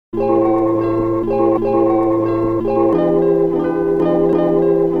Yo,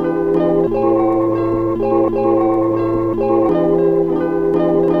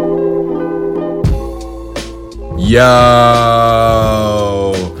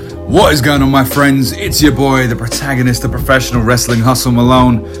 what is going on, my friends? It's your boy, the protagonist of Professional Wrestling Hustle,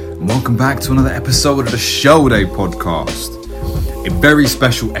 Malone, and welcome back to another episode of the Show Day podcast. A very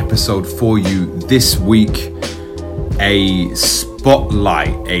special episode for you this week. A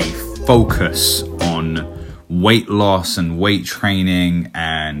spotlight, a focus on weight loss and weight training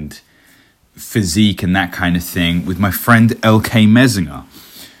and physique and that kind of thing with my friend L.K Mezinger.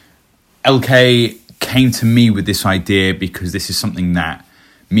 LK came to me with this idea because this is something that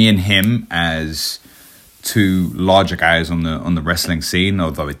me and him, as two larger guys on the wrestling scene,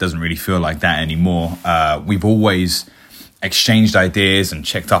 although it doesn't really feel like that anymore, we've always exchanged ideas and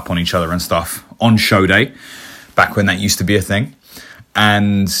checked up on each other and stuff on show day, back when that used to be a thing.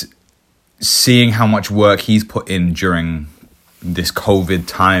 And seeing how much work he's put in during this COVID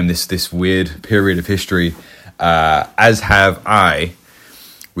time, this weird period of history, as have I,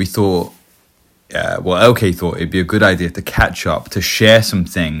 we thought, LK thought it'd be a good idea to catch up, to share some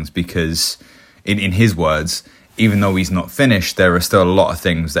things, because in his words, even though he's not finished, there are still a lot of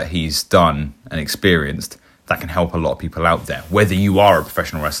things that he's done and experienced that can help a lot of people out there, whether you are a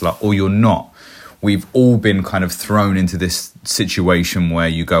professional wrestler or you're not. We've all been kind of thrown into this situation where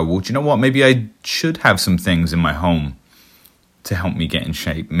you go, well, do you know what? Maybe I should have some things in my home to help me get in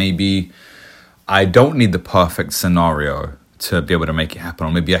shape. Maybe I don't need the perfect scenario to be able to make it happen,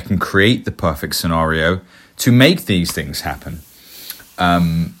 or maybe I can create the perfect scenario to make these things happen.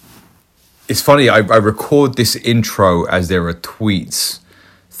 It's funny, I record this intro as there are tweets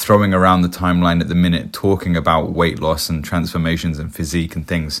throwing around the timeline at the minute talking about weight loss and transformations and physique and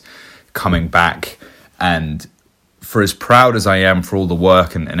things coming back. And for as proud as I am for all the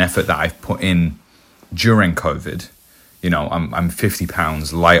work and effort that I've put in during COVID, you know, I'm 50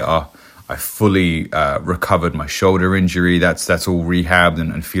 pounds lighter. I fully recovered my shoulder injury. That's all rehabbed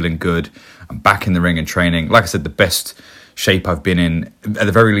and feeling good. I'm back in the ring and training. Like I said, the best shape I've been in, at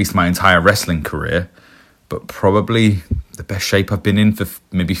the very least, my entire wrestling career, but probably the best shape I've been in for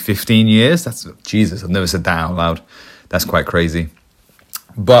maybe 15 years. That's Jesus, I've never said that out loud. That's quite crazy.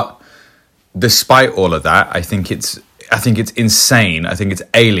 But despite all of that, I think it's insane. I think it's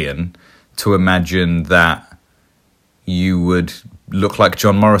alien to imagine that you would look like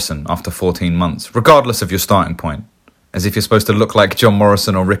John Morrison after 14 months, regardless of your starting point. As if you're supposed to look like John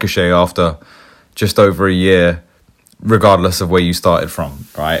Morrison or Ricochet after just over a year, regardless of where you started from,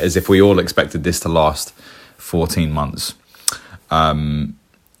 right? As if we all expected this to last 14 months. I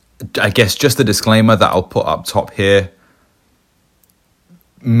guess just a disclaimer that I'll put up top here.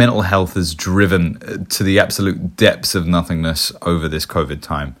 Mental health is driven to the absolute depths of nothingness over this COVID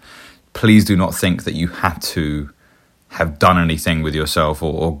time. Please do not think that you had to have done anything with yourself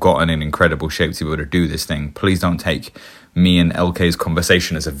or gotten in incredible shape to be able to do this thing. Please don't take me and LK's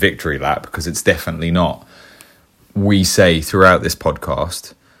conversation as a victory lap, because it's definitely not. We say throughout this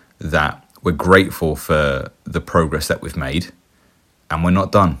podcast that we're grateful for the progress that we've made, and we're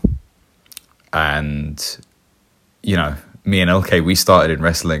not done. And, you know, me and LK, we started in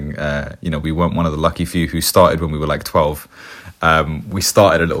wrestling. We weren't one of the lucky few who started when we were like 12. We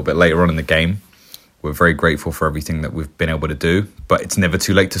started a little bit later on in the game. We're very grateful for everything that we've been able to do, but it's never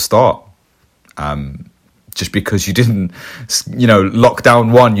too late to start. Just because you didn't,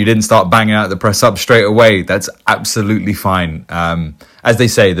 lockdown one, you didn't start banging out the press up straight away. That's absolutely fine. As they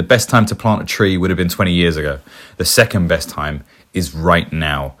say, the best time to plant a tree would have been 20 years ago. The second best time is right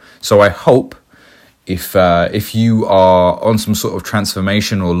now. So I hope if you are on some sort of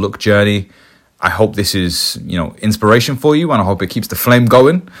transformation or look journey, I hope this is, inspiration for you, and I hope it keeps the flame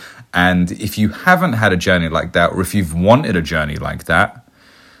going. And if you haven't had a journey like that, or if you've wanted a journey like that,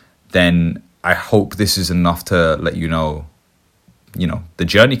 then I hope this is enough to let you know, the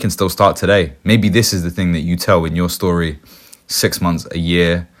journey can still start today. Maybe this is the thing that you tell in your story 6 months, a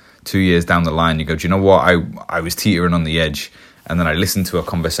year, 2 years down the line. You go, do you know what? I was teetering on the edge, and then I listened to a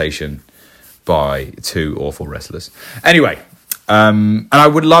conversation by two awful wrestlers. Anyway, and I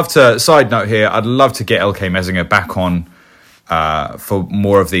would love to, side note here, I'd love to get L.K Mezinger back on for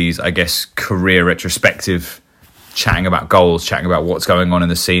more of these, I guess, career retrospective, chatting about goals, chatting about what's going on in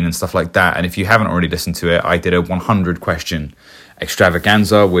the scene and stuff like that. And if you haven't already listened to it, I did a 100 question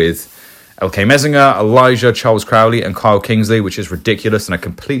extravaganza with L.K Mezinger, Elijah, Charles Crowley, and Kyle Kingsley, which is ridiculous and a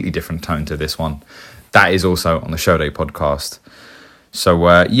completely different tone to this one. That is also on the Show Day podcast. So,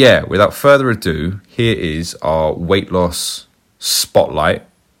 without further ado, here is our weight loss spotlight,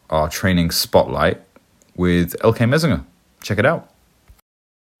 our training spotlight with L.K Mezinger. Check it out.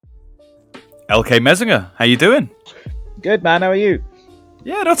 L.K Mezinger. How you doing? Good, man. How are you?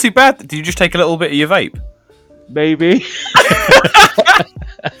 Yeah, not too bad. Did you just take a little bit of your vape? Maybe.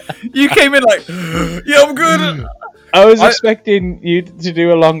 You came in like, yeah, I'm good. I was expecting you to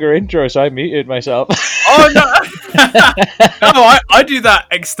do a longer intro, so I muted myself. Oh no! No, I do that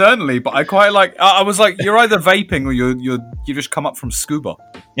externally, but I quite like. I was like, you're either vaping or you just come up from scuba.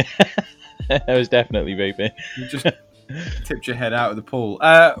 I was definitely vaping. You just tipped your head out of the pool.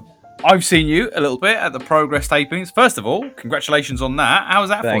 I've seen you a little bit at the Progress tapings. First of all, congratulations on that. How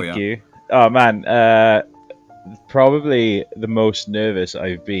was that for you? Thank you. Oh man, probably the most nervous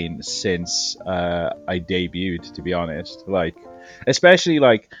I've been since I debuted, to be honest. Like, especially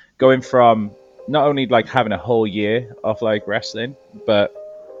like going from not only like having a whole year of like wrestling, but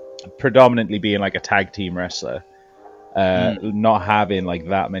predominantly being like a tag team wrestler, not having like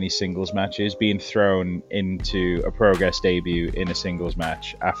that many singles matches, being thrown into a Progress debut in a singles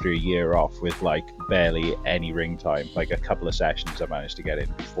match after a year off with like barely any ring time. Like a couple of sessions I managed to get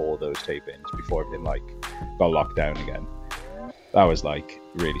in before those tapings, before everything like got locked down again. That was like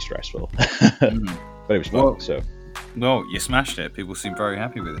really stressful, but it was fun. Well, you smashed it. People seem very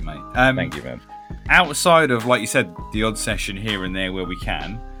happy with it, mate. Thank you, man. Outside of, like you said, the odd session here and there where we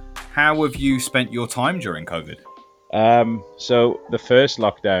can, how have you spent your time during COVID? So the first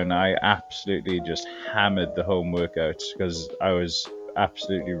lockdown, I absolutely just hammered the home workouts because I was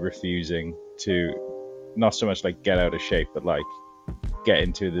absolutely refusing to not so much like get out of shape, but like get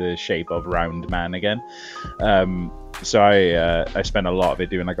into the shape of round man again. So I spent a lot of it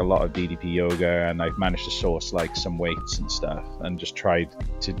doing like a lot of DDP yoga, and I've managed to source like some weights and stuff, and just tried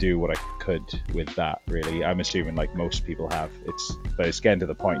to do what I could with that. Really, I'm assuming like most people have. But it's getting to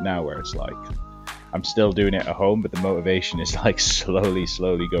the point now where it's like I'm still doing it at home, but the motivation is like slowly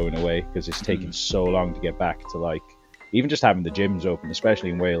going away because it's taken so long to get back to like even just having the gyms open, especially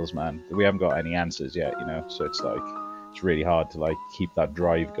in Wales, man. We haven't got any answers yet, so it's like it's really hard to like keep that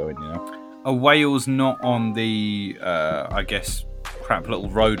drive going, Are Wales not on the I guess crap little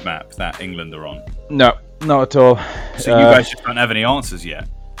roadmap that England are on? No, not at all. So you guys just don't have any answers yet?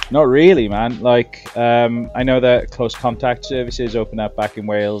 Not really, man. Like, I know that close contact services open up back in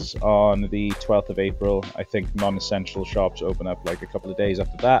Wales on the 12th of April. I think non-essential shops open up like a couple of days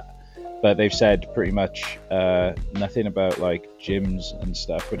after that. But they've said pretty much nothing about like gyms and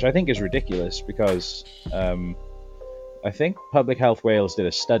stuff, which I think is ridiculous because I think Public Health Wales did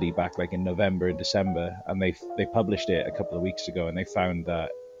a study back like in November and December, and they published it a couple of weeks ago, and they found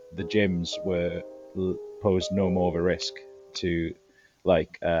that the gyms posed no more of a risk to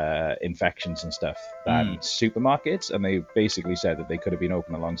like infections and stuff than supermarkets, and they basically said that they could have been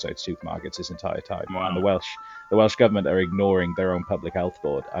open alongside supermarkets this entire time. Wow. And the Welsh government are ignoring their own public health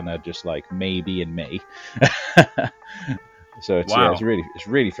board and are just like maybe in May. So it's it's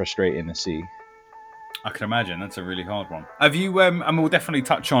really frustrating to see. I can imagine that's a really hard one. Have you? And we'll definitely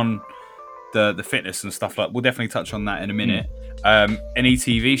touch on the fitness and stuff like. We'll definitely touch on that in a minute. Any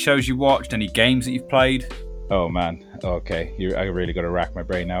TV shows you watched? Any games that you've played? Oh man, okay. I really got to rack my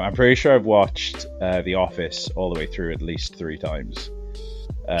brain now. I'm pretty sure I've watched The Office all the way through at least 3 times.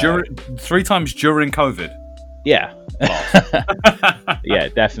 3 times during COVID? Yeah. Yeah,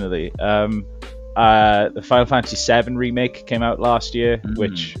 definitely. The Final Fantasy VII remake came out last year,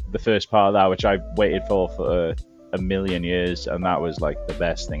 which the first part of that, which I waited for a million years, and that was like the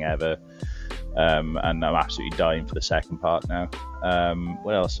best thing ever. And I'm absolutely dying for the second part now.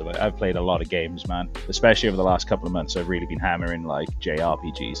 What else have I've played a lot of games, man. Especially over the last couple of months, I've really been hammering like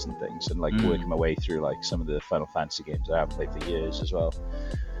JRPGs and things, and like working my way through like some of the Final Fantasy games I haven't played for years as well.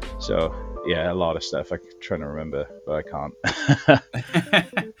 So yeah, a lot of stuff. I'm trying to remember, but I can't.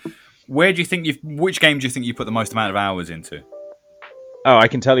 Which game do you think you put the most amount of hours into? Oh, I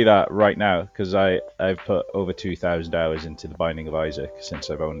can tell you that right now because I've put over 2,000 hours into The Binding of Isaac since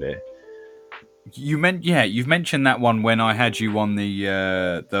I've owned it. You've mentioned that one when I had you on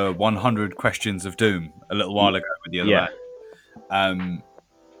the 100 questions of Doom a little while ago with the other man.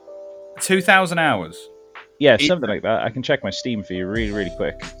 2,000 hours. Yeah, something like that. I can check my Steam for you really, really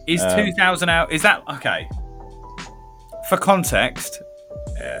quick. Is 2,000 hours? Is that okay? For context,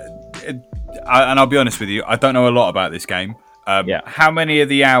 and I'll be honest with you, I don't know a lot about this game. How many of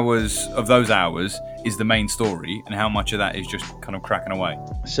those hours is the main story, and how much of that is just kind of cracking away?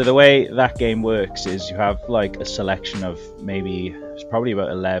 So the way that game works is you have like a selection of it's probably about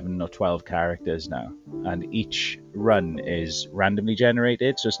 11 or 12 characters now, and each run is randomly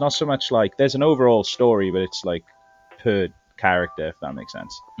generated. So it's not so much like there's an overall story, but it's like per character, if that makes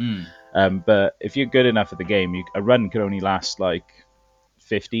sense. But if you're good enough at the game, a run could only last like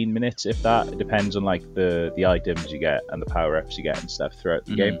 15 minutes, if that. It depends on like the items you get and the power ups you get and stuff throughout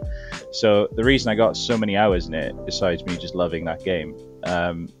the game. So the reason I got so many hours in it, besides me just loving that game,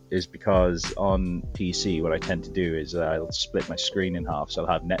 is because on PC what I tend to do is I'll split my screen in half. So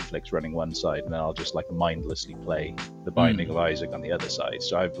I'll have Netflix running one side, and then I'll just like mindlessly play The Binding of Isaac on the other side.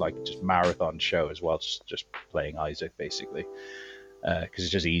 So I've like just marathon shows while just playing Isaac basically, because it's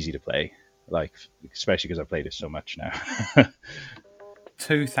just easy to play. Like, especially because I played it so much now.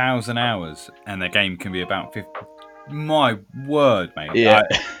 2,000 hours, and the game can be about 50. My word, mate. Yeah.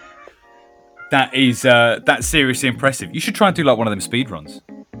 That's seriously impressive. You should try and do like one of them speed runs.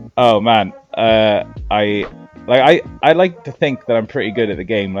 Oh man, I like to think that I'm pretty good at the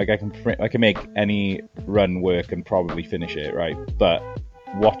game. Like I can make any run work and probably finish it, right? But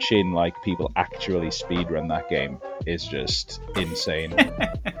watching like people actually speedrun that game is just insane.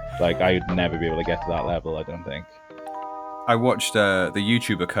 Like I would never be able to get to that level, I don't think. I watched the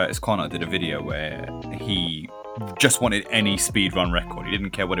YouTuber Curtis Connor did a video where he just wanted any speedrun record. He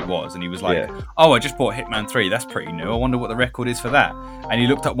didn't care what it was, and he was like, "Oh, I just bought Hitman 3. That's pretty new. I wonder what the record is for that." And he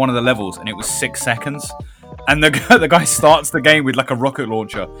looked up one of the levels, and it was 6 seconds. And the guy starts the game with like a rocket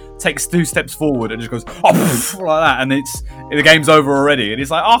launcher, takes 2 steps forward, and just goes oh like that, and the game's over already. And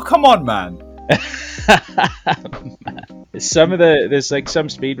he's like, "Oh, come on, man." There's like some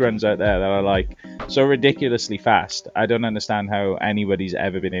speedruns out there that are like so ridiculously fast. I don't understand how anybody's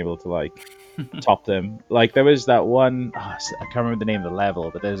ever been able to like top them. Like there was that one, I can't remember the name of the level,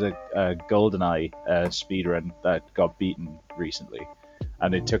 but there's a GoldenEye speedrun that got beaten recently,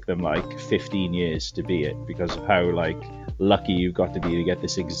 and it took them like 15 years to beat it because of how like lucky you got to be to get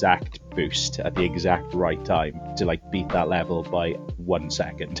this exact boost at the exact right time to like beat that level by 1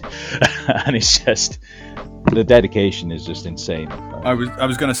 second. And it's just, the dedication is just insane. I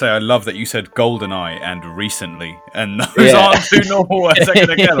was going to say, I love that you said GoldenEye and recently, and those aren't two normal words that go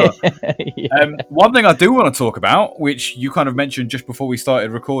together. One thing I do want to talk about, which you kind of mentioned just before we started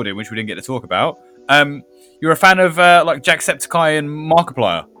recording, which we didn't get to talk about, you're a fan of like Jacksepticeye and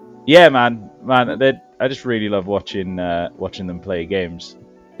Markiplier. Yeah, man, I just really love watching them play games.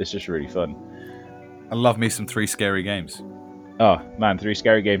 It's just really fun. I love me some 3 Scary Games. Oh man, 3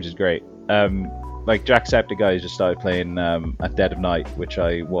 Scary Games is great. Like Jacksepticeye just started playing at Dead of Night, which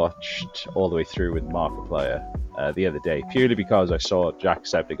I watched all the way through with Markiplier the other day, purely because I saw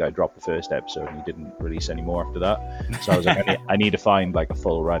Jacksepticeye drop the first episode and he didn't release any more after that. So I was like, I need to find like a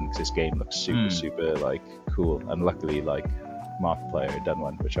full run because this game looks super like cool. And luckily, like Markiplier had done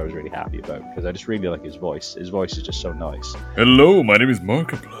one, which I was really happy about because I just really like his voice. His voice is just so nice. Hello, my name is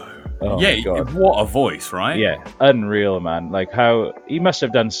Markiplier. Oh yeah, what a voice, right? Yeah, unreal, man. Like how he must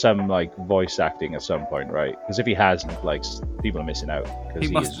have done some like voice acting at some point, right? Because if he hasn't, like people are missing out. He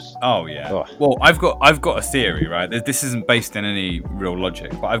must. Oh yeah. Oh. Well, I've got a theory, right? This isn't based in any real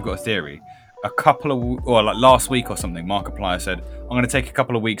logic, but I've got a theory. Like last week or something, Markiplier said, "I'm going to take a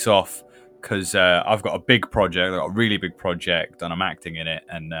couple of weeks off because I've got a big project. I've got a really big project, and I'm acting in it,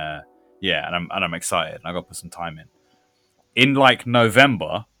 and I'm excited. And I got to put some time in." In like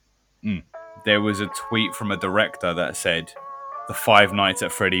November. There was a tweet from a director that said the Five Nights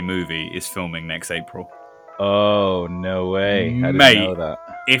at Freddy movie is filming next April. Oh, no way. I Mate, didn't know that.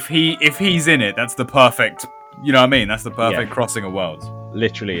 If he's in it, that's the perfect, you know what I mean? That's the perfect crossing of worlds.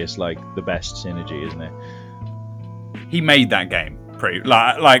 Literally, it's like the best synergy, isn't it? He made that game pretty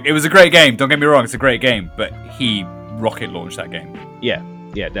like it was a great game. Don't get me wrong, it's a great game, but he rocket launched that game. Yeah,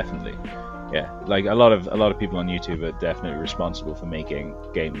 definitely. Yeah, like a lot of people on YouTube are definitely responsible for making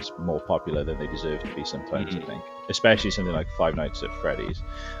games more popular than they deserve to be sometimes, I think. Especially something like Five Nights at Freddy's.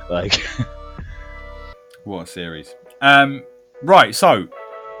 Like what a series. Right, so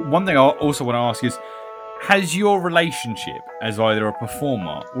one thing I also want to ask is, has your relationship as either a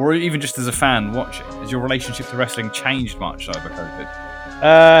performer or even just as a fan watching, has your relationship to wrestling changed much over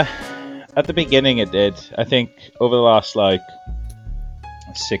COVID? At the beginning it did. I think over the last like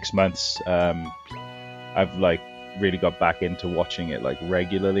 6 months, I've like really got back into watching it like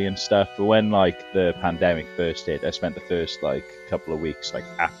regularly and stuff. But when like the pandemic first hit, I spent the first like couple of weeks like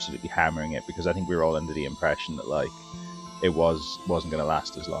absolutely hammering it because I think we were all under the impression that like it wasn't going to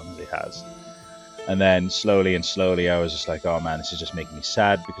last as long as it has. And then slowly I was just like, oh man, this is just making me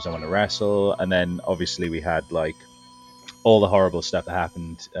sad because I want to wrestle. And then obviously we had like all the horrible stuff that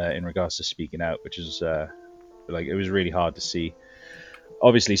happened in regards to speaking out, which is like it was really hard to see.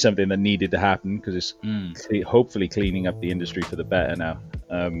 Obviously something that needed to happen because it's hopefully cleaning up the industry for the better now.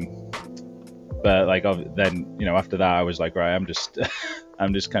 But like then, you know, after that I was like, right, I'm just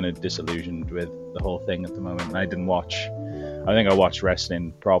kind of disillusioned with the whole thing at the moment. And I didn't watch I think I watched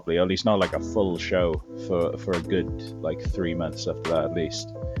wrestling properly, or at least not like a full show for a good like 3 months after that at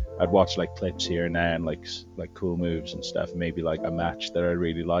least. I'd watch like clips here and there and like cool moves and stuff, maybe like a match that I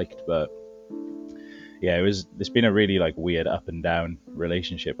really liked, but yeah, it's been a really like weird up and down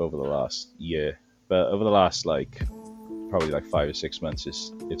relationship over the last year. But over the last like probably like 5 or 6 months,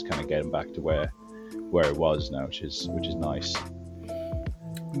 it's kind of getting back to where it was now, which is nice.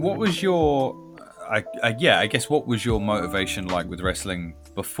 What was your I guess what was your motivation like with wrestling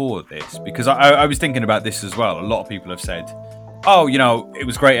before this? Because I was thinking about this as well. A lot of people have said, oh, it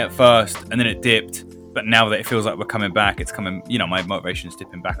was great at first and then it dipped, but now that it feels like we're coming back, it's coming, my motivation's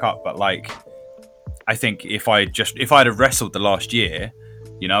dipping back up. But like, I think if I'd have wrestled the last year,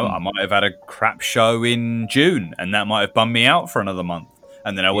 I might have had a crap show in June and that might have bummed me out for another month.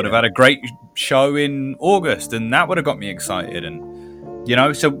 And then I would have had a great show in August and that would have got me excited. And,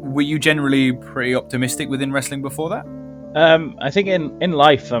 so were you generally pretty optimistic within wrestling before that? I think in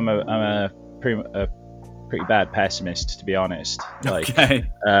life, I'm a pretty bad pessimist, to be honest. Like, okay.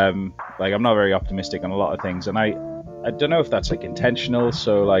 Like I'm not very optimistic on a lot of things. And I don't know if that's like intentional.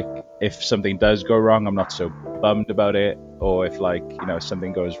 So like if something does go wrong, I'm not so bummed about it. Or if like,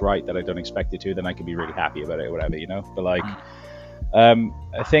 something goes right that I don't expect it to, then I can be really happy about it or whatever, But like,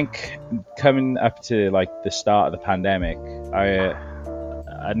 I think coming up to like the start of the pandemic,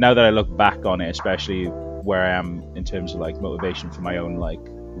 now that I look back on it, especially where I am in terms of like motivation for my own like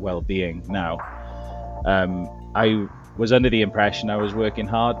well-being now, I was under the impression I was working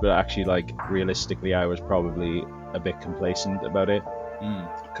hard, but actually like realistically I was probably a bit complacent about it.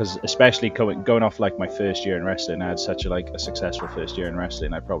 Because especially going off like my first year in wrestling, I had such a successful first year in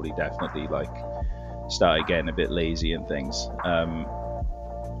wrestling. I probably definitely like started getting a bit lazy and things.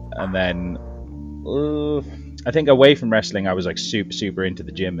 And then I think away from wrestling, I was like super into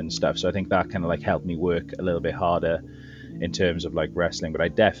the gym and stuff. So I think that kind of like helped me work a little bit harder in terms of like wrestling. But I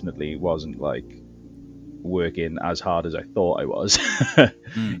definitely wasn't like working as hard as I thought I was,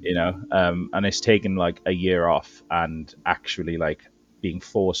 and it's taken like a year off and actually like being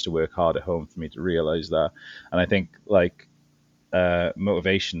forced to work hard at home for me to realize that. And I think like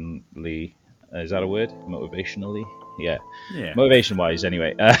motivationally, is that a word? Motivationally? Yeah. Motivation wise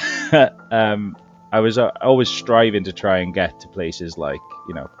anyway, I was always striving to try and get to places like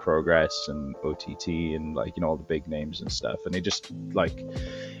Progress and OTT and like all the big names and stuff, and it just like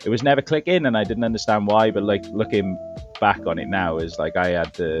it was never clicking, and I didn't understand why. But like looking back on it now, is like I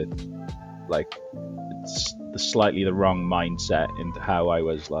had the slightly the wrong mindset into how I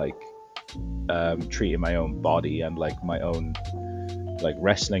was like treating my own body and like my own like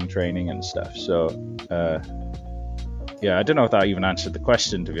wrestling training and stuff. So yeah, I don't know if that even answered the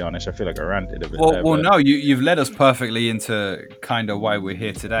question, to be honest. I feel like I ranted a bit there. Well, no, you've led us perfectly into kind of why we're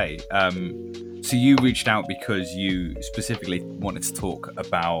here today. So you reached out because you specifically wanted to talk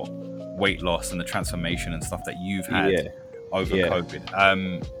about weight loss and the transformation and stuff that you've had over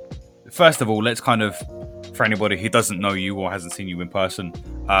COVID. First of all, let's kind of, for anybody who doesn't know you or hasn't seen you in person,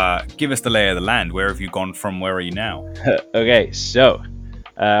 give us the lay of the land. Where have you gone from? Where are you now? Okay, so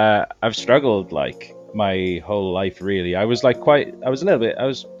I've struggled like my whole life really. I was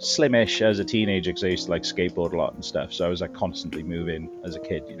slimish as a teenager because I used to like skateboard a lot and stuff, so I was like constantly moving as a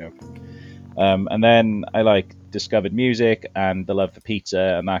kid, and then I like discovered music and the love for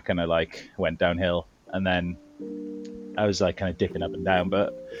pizza, and that kind of like went downhill, and then I was like kind of dipping up and down.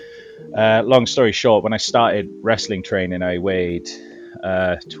 But long story short, when I started wrestling training, I weighed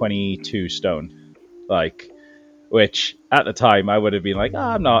 22 stone, which at the time I would have been like,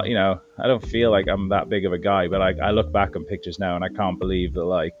 I'm not, I don't feel like I'm that big of a guy. But like I look back on pictures now and I can't believe that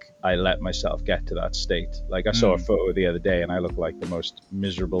like I let myself get to that state. Like I saw a photo the other day and I look like the most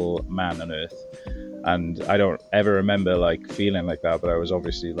miserable man on earth. And I don't ever remember like feeling like that, but I was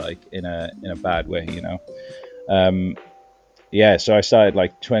obviously like in a bad way, so I started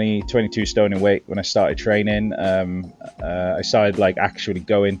like 22 stone in weight when I started training. I started like actually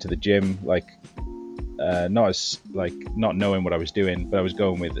going to the gym, like not knowing what I was doing, but I was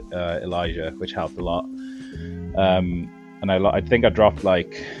going with Elijah, which helped a lot. And I think I dropped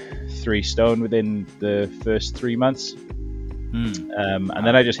like 3 stone within the first 3 months. And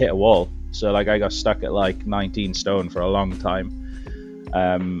then I just hit a wall. So like I got stuck at like 19 stone for a long time.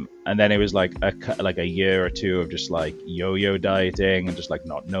 And then it was like a year or two of just like yo-yo dieting and just like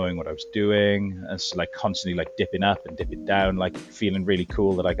not knowing what I was doing, and just like constantly like dipping up and dipping down, like feeling really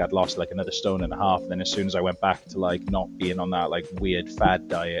cool that I got lost like another 1.5 stone. And then as soon as I went back to like not being on that like weird fad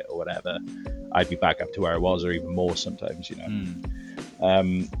diet or whatever, I'd be back up to where I was or even more sometimes,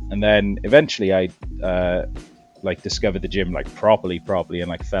 and then eventually I like discovered the gym like properly and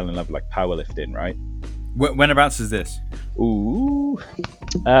like fell in love with like powerlifting, right? Whenabouts is this? Ooh,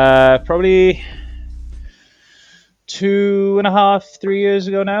 probably 2.5, 3 years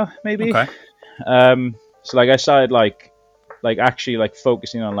ago now, maybe. Okay. So like I started like actually like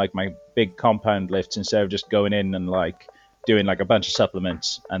focusing on like my big compound lifts instead of just going in and like doing like a bunch of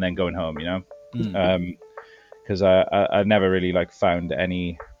supplements and then going home, you know. Because I never really like found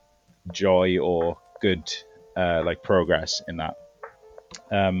any joy or good like progress in that.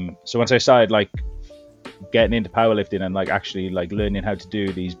 So once I started like getting into powerlifting and like actually like learning how to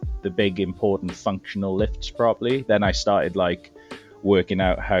do the big important functional lifts properly, then I started like working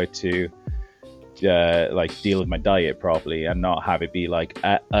out how to like deal with my diet properly and not have it be like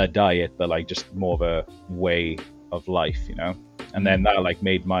a diet, but like just more of a way of life, you know. And then that like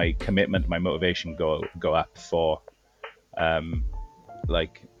made my commitment, my motivation go up for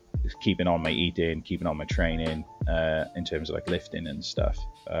like keeping on my eating, keeping on my training, in terms of like lifting and stuff.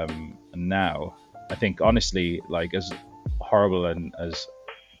 And now I think honestly, like as horrible and as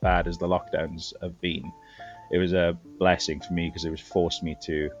bad as the lockdowns have been, it was a blessing for me because it was forced me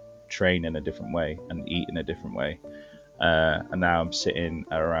to train in a different way and eat in a different way. And now I'm sitting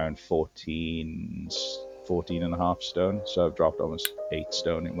at around 14 and a half stone. So I've dropped almost 8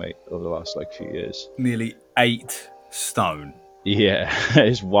 stone in weight over the last like few years. Nearly 8 stone. Yeah,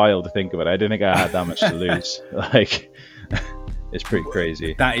 it's wild to think about. I didn't think I had that much to lose. Like, it's pretty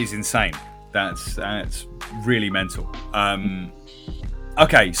crazy. That is insane. That's really mental.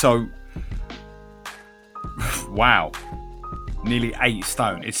 Okay, so wow, nearly 8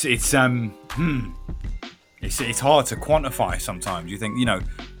 stone. It's hard to quantify sometimes. You think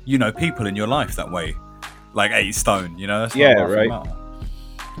you know people in your life that weigh like 8 stone. You know, that's not right.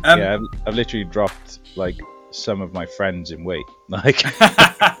 Yeah, I've literally dropped like some of my friends in weight. Like,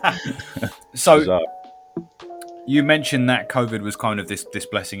 so bizarre. You mentioned that COVID was kind of this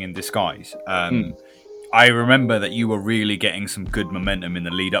blessing in disguise. I remember that you were really getting some good momentum in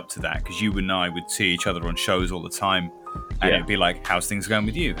the lead up to that, because you and I would see each other on shows all the time, and it'd be like, "How's things going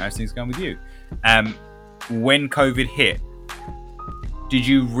with you? How's things going with you?" When COVID hit, did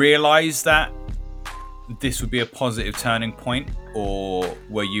you realize that this would be a positive turning point, or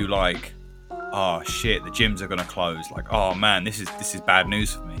were you like, "Oh shit, the gyms are going to close"? Like, "Oh man, this is bad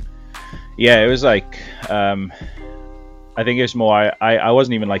news for me." Yeah, it was like, I think it was more, I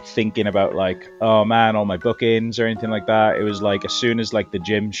wasn't even like thinking about like, oh man, all my bookings or anything like that. It was like as soon as like the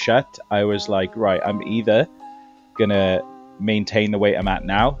gym shut, I was like, right, I'm either gonna maintain the weight I'm at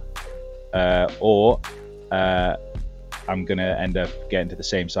now, or I'm gonna end up getting to the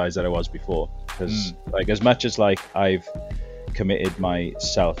same size that I was before. Because like as much as like I've committed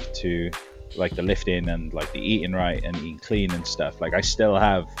myself to like the lifting and like the eating right and eating clean and stuff, like I still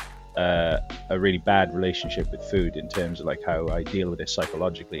have a really bad relationship with food in terms of like how I deal with it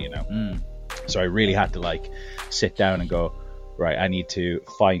psychologically, you know. So I really had to like sit down and go, right, I need to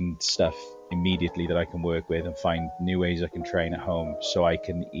find stuff immediately that I can work with and find new ways I can train at home so I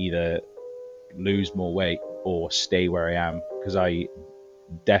can either lose more weight or stay where I am, because I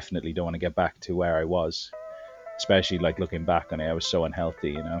definitely don't want to get back to where I was, especially like looking back on it. I was so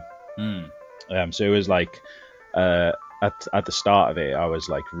unhealthy, you know. So it was like at the start of it, I was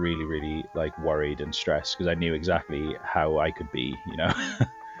like really, really like worried and stressed because I knew exactly how I could be, you know.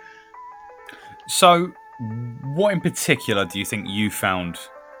 So, what in particular do you think you found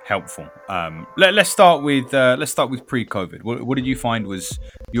helpful? Let's start with pre-COVID. What did you find was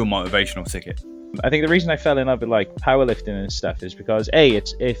your motivational ticket? I think the reason I fell in love with like powerlifting and stuff is because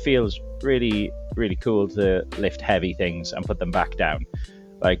it feels really, really cool to lift heavy things and put them back down.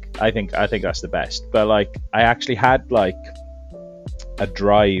 Like I think that's the best. But like I actually had like a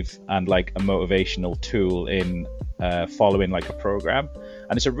drive and like a motivational tool in following like a program,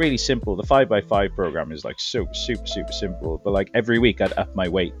 and it's a really simple. The 5x5 program is like super simple. But like every week I'd up my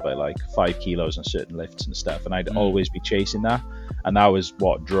weight by like 5 kilos on certain lifts and stuff, and I'd always be chasing that, and that was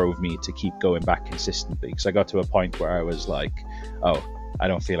what drove me to keep going back consistently. Because I got to a point where I was like, oh, I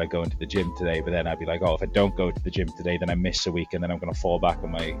don't feel like going to the gym today, but then I'd be like, oh, if I don't go to the gym today, then I miss a week, and then I'm going to fall back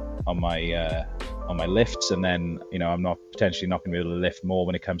on my lifts, and then I'm potentially not going to be able to lift more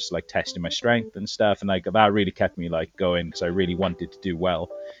when it comes to like testing my strength and stuff. And like that really kept me like going, because I really wanted to do well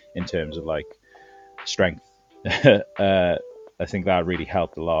in terms of like strength. I think that really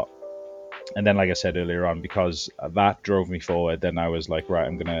helped a lot. And then, like I said earlier on, because that drove me forward, then I was like, right,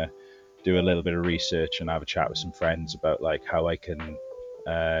 I'm going to do a little bit of research and have a chat with some friends about like how I can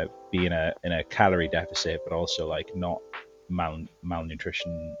be in a calorie deficit, but also like not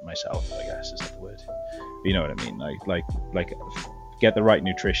malnutrition myself, I guess is the word. You know what I mean? Like get the right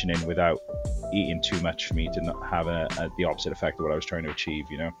nutrition in without eating too much for me to not have the opposite effect of what I was trying to achieve,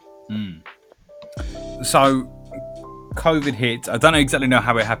 you know? So, COVID hit. I don't exactly know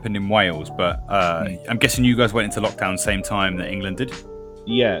how it happened in Wales, but I'm guessing you guys went into lockdown same time that England did.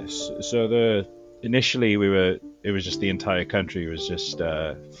 Yes. So initially it was just the entire country was just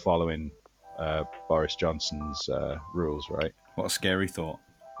following Boris Johnson's rules, right? What a scary thought.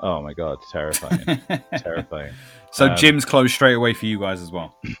 Oh my God, terrifying, terrifying. So gyms closed straight away for you guys as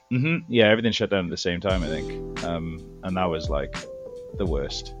well. Yeah, everything shut down at the same time, I think, and that was like the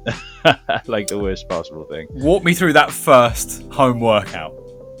worst, like the worst possible thing. Walk me through that first home workout.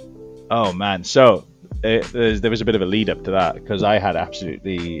 Oh man, so there was a bit of a lead up to that because I had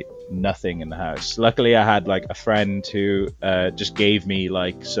absolutely nothing in the house. Luckily, I had like a friend who just gave me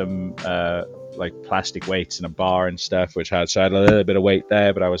like some like plastic weights and a bar and stuff, so I had a little bit of weight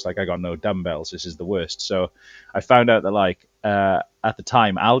there, but I was like, I got no dumbbells. This is the worst. So I found out that like at the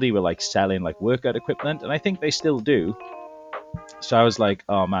time, Aldi were like selling like workout equipment, and I think they still do. So I was like,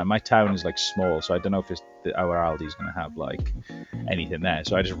 oh man, my town is like small, so I don't know if our Aldi's gonna have like anything there.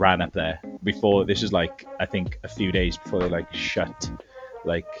 So I just ran up there before. This is like I think a few days before they like shut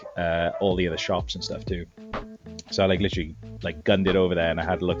like all the other shops and stuff too. So I like literally like gunned it over there, and I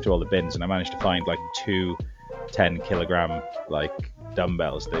had to look through all the bins, and I managed to find like 2 10-kilogram like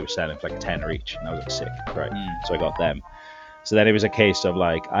dumbbells they were selling for like 10 each, and I was like sick, right? So I got them. So then it was a case of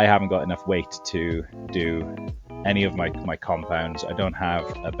like I haven't got enough weight to do any of my compounds. I don't have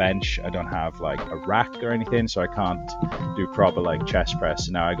a bench, I don't have like a rack or anything, so I can't do proper like chest press.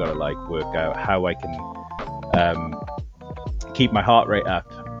 So now I gotta like work out how I can keep my heart rate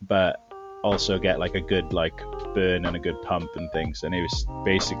up, but also get like a good like burn and a good pump and things. And it was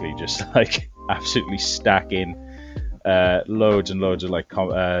basically just like absolutely stacking loads and loads of like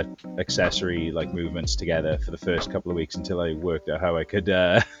accessory like movements together for the first couple of weeks until I worked out how I could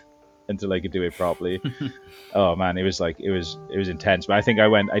until I could do it properly. Oh man, it was intense. But I think I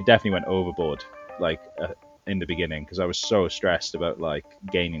definitely went overboard like in the beginning because I was so stressed about like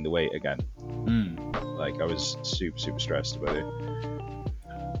gaining the weight again. Like I was super stressed about it.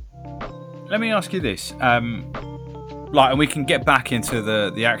 Let me ask you this, like, and we can get back into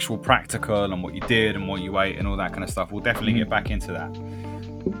the actual practical and what you did and what you ate and all that kind of stuff. We'll definitely get back into that.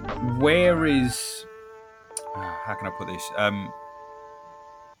 Where is, how can I put this?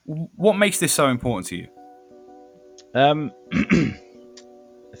 What makes this so important to you?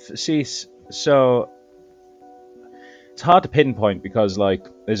 See, so it's hard to pinpoint because like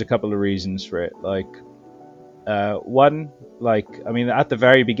there's a couple of reasons for it. Like one, like I mean, at the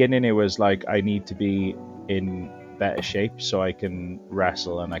very beginning, it was like I need to be in better shape so I can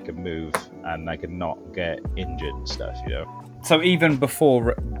wrestle and I can move and I can not get injured and stuff, you know. So even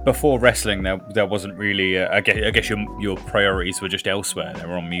before wrestling, there wasn't really. I guess your priorities were just elsewhere. They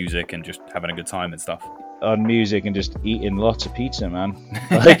were on music and just having a good time and stuff. On music and just eating lots of pizza, man.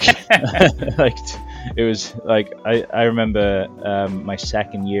 Like, like it was like I remember my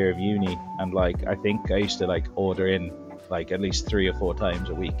second year of uni, and like I think I used to like order in like at least 3 or 4 times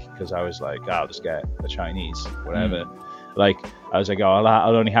a week because I was like, I'll just get a Chinese, whatever. Like I was like, oh,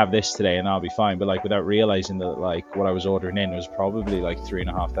 I'll only have this today and I'll be fine. But like without realizing that like what I was ordering in was probably like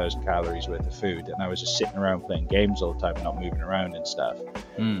 3,500 calories worth of food, and I was just sitting around playing games all the time and not moving around and stuff,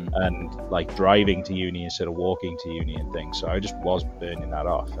 and like driving to uni instead of walking to uni and things. So I just was burning that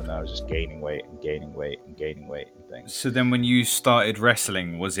off, and I was just gaining weight and gaining weight and gaining weight and things. So then when you started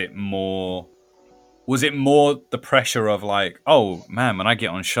wrestling, was it more the pressure of like, oh man, when I get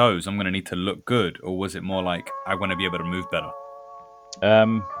on shows, I'm going to need to look good? Or was it more like, I want to be able to move better?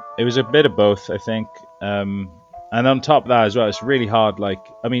 It was a bit of both, I think. And on top of that as well, it's really hard. Like,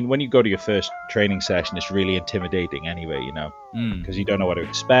 I mean, when you go to your first training session, it's really intimidating anyway, you know, because you don't know what to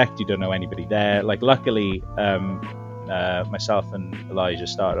expect. You don't know anybody there. Like, luckily, myself and Elijah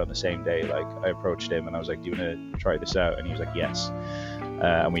started on the same day. Like, I approached him and I was like, do you want to try this out? And he was like, yes.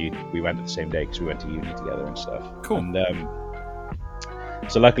 And we went at the same day because we went to uni together and stuff. Cool. And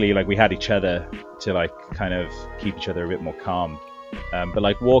so luckily, like we had each other to like kind of keep each other a bit more calm. But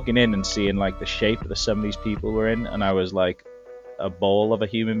like walking in and seeing like the shape that some of these people were in, and I was like a ball of a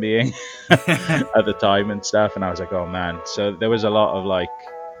human being at the time and stuff, and I was like, oh man. So there was a lot of like,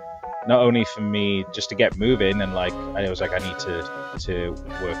 not only for me just to get moving, and like I was like I need to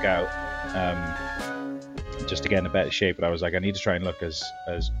work out. Just to get in a better shape, but I was like, I need to try and look as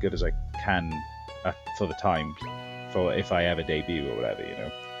good as I can for the time, for if I ever debut or whatever, you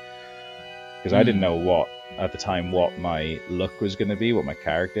know. Because I didn't know at the time what my look was going to be, what my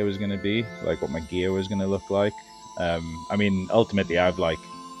character was going to be, like what my gear was going to look like. I mean, ultimately, I've like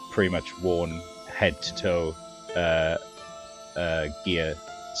pretty much worn head to toe gear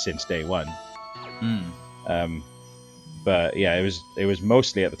since day one. But yeah, it was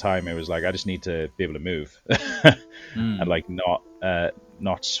mostly at the time. It was like I just need to be able to move and like not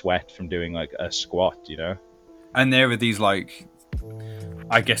sweat from doing like a squat, you know. And there are these like,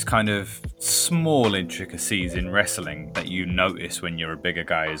 I guess, kind of small intricacies in wrestling that you notice when you're a bigger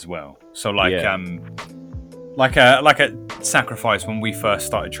guy as well. So like Yeah. like a sacrifice when we first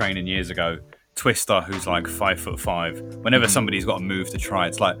started training years ago. Twister, who's like 5'5", whenever somebody's got a move to try,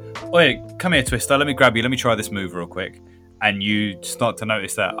 it's like, "Oi, come here, Twister. Let me grab you. Let me try this move real quick." And you start to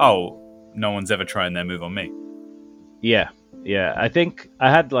notice that, oh, no one's ever trying their move on me. Yeah, yeah. I think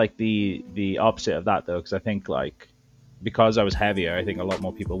I had like the opposite of that though, because I think like because I was heavier, I think a lot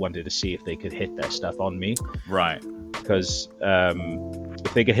more people wanted to see if they could hit their stuff on me. Right. Because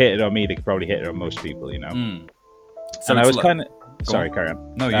if they could hit it on me, they could probably hit it on most people, you know. So and I was like, kind of sorry, carry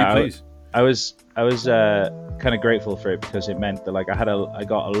on. No, you please. I was kind of grateful for it because it meant that like I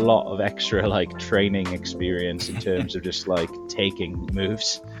got a lot of extra like training experience in terms of just like taking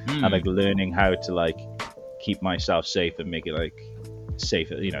moves and like learning how to like keep myself safe and make it like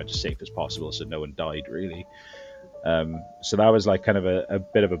safe, you know, just safe as possible so no one died really. So that was like kind of a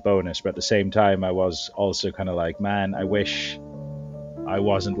bit of a bonus, but at the same time I was also kind of like, man, I wish I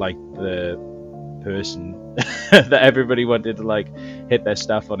wasn't like the person that everybody wanted to like hit their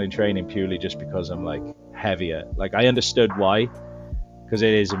stuff on in training purely just because I'm like heavier. Like I understood why, because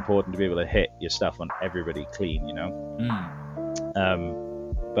it is important to be able to hit your stuff on everybody clean, you know.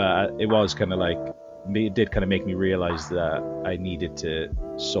 But it was kind of like, it did kind of make me realize that I needed to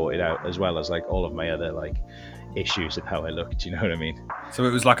sort it out as well as like all of my other like issues of how I looked, you know what I mean? So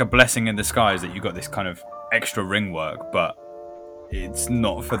it was like a blessing in disguise that you got this kind of extra ring work, but it's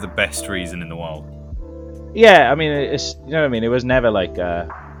not for the best reason in the world. Yeah, I mean, it's, you know what I mean? It was never like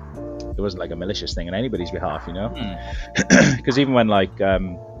it wasn't like a malicious thing on anybody's behalf, you know? Because even when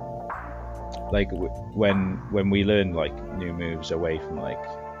when we learn like new moves away from like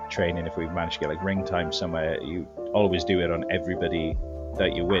training, if we manage to get like ring time somewhere, you always do it on everybody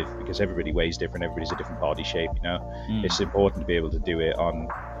that you're with because everybody weighs different, everybody's a different body shape, you know. It's important to be able to do it on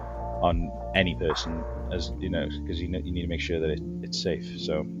any person, as you know, because you need to make sure that it's safe.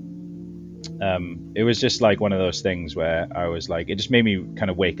 So it was just like one of those things where I was like, it just made me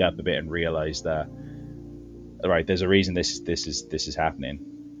kind of wake up a bit and realize that, all right, there's a reason this is happening.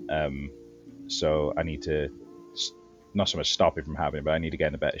 So I need to not so much stop it from happening, but I need to get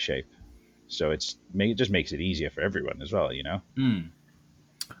in a better shape. So it just makes it easier for everyone as well, you know.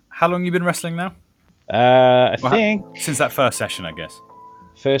 How long you been wrestling now? I think since that first session, I guess.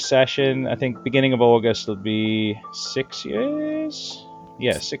 First session, I think beginning of August will be 6 years.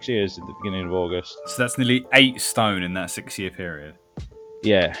 Yeah, 6 years at the beginning of August. So that's nearly 8 stone in that 6-year period.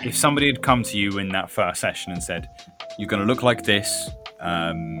 Yeah. If somebody had come to you in that first session and said, "You're going to look like this,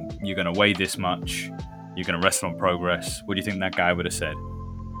 you're going to weigh this much, you're going to wrestle on progress," what do you think that guy would have said?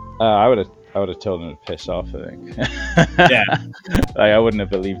 I would have told him to piss off, I think. Yeah. I wouldn't have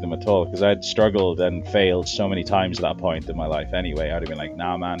believed them at all because I'd struggled and failed so many times at that point in my life anyway. I'd have been like,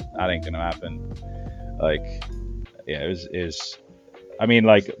 nah, man, that ain't going to happen. Like, yeah, it was, I mean,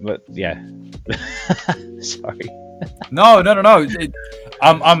 like, but yeah. Sorry. No.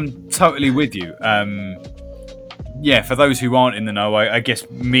 I'm totally with you. Yeah, for those who aren't in the know, I guess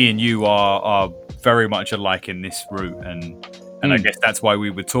me and you are very much alike in this route, and I guess that's why we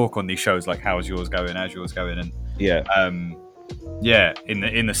would talk on these shows like, how's yours going, and yeah,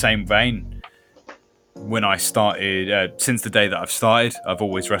 in the same vein. When I started, since the day that I've started, I've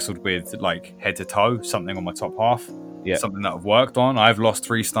always wrestled with like head to toe, something on my top half, something that I've worked on. I've lost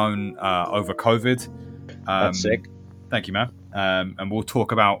 3 stone over COVID. That's sick. Thank you, man. And we'll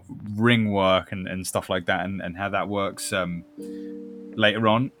talk about ring work and stuff like that and how that works later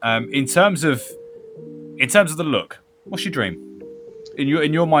on. In terms of the look, what's your dream?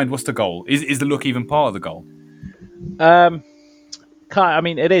 In your mind, what's the goal? Is the look even part of the goal? I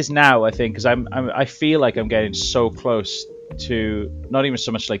mean, it is now, I think, because I feel like I'm getting so close to not even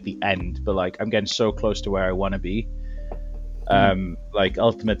so much like the end, but like I'm getting so close to where I want to be. Like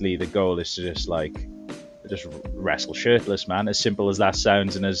ultimately, the goal is to just wrestle shirtless, man. As simple as that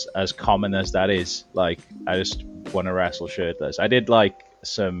sounds, and as common as that is, like I just want to wrestle shirtless. I did like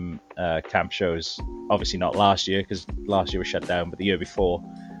some camp shows, obviously not last year because last year was shut down, but the year before.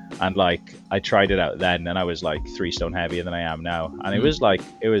 And like I tried it out then, and I was like 3 stone heavier than I am now, and it was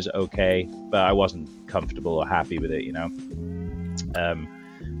okay, but I wasn't comfortable or happy with it, you know.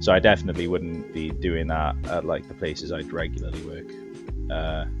 So I definitely wouldn't be doing that at like the places I'd regularly work.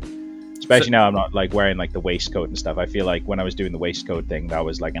 Especially now I'm not like wearing like the waistcoat and stuff. I feel like when I was doing the waistcoat thing, that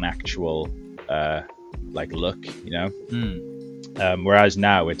was like an actual like look, you know. Whereas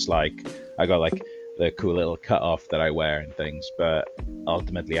now it's like I got like the cool little cut off that I wear and things. But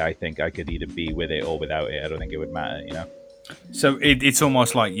ultimately, I think I could either be with it or without it. I don't think it would matter, you know. So it's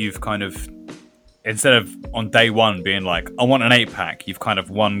almost like you've kind of, instead of on day one being like, I want an 8-pack, you've kind of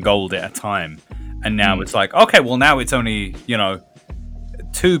one gold at a time. And now it's like, okay, well, now it's only,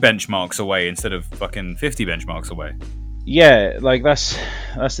 2 benchmarks away instead of fucking 50 benchmarks away. Yeah, like that's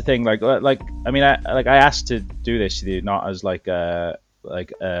the thing. Like I mean, I asked to do this not as like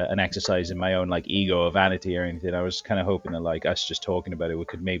an exercise in my own like ego or vanity or anything. I was kind of hoping that like us just talking about it, we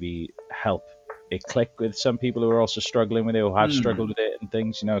could maybe help it click with some people who are also struggling with it or have struggled with it and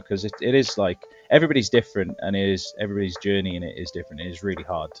things, because it is like everybody's different, and it is everybody's journey in it is different. It is really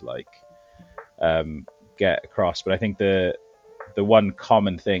hard to like get across, but I think the one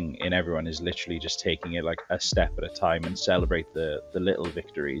common thing in everyone is literally just taking it like a step at a time and celebrate the little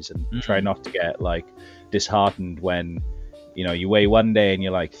victories, and try not to get like disheartened when you weigh one day and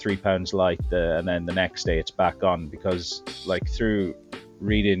you're like 3 pounds light, and then the next day it's back on, because like through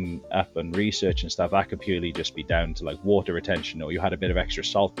reading up and research and stuff, that could purely just be down to like water retention, or you had a bit of extra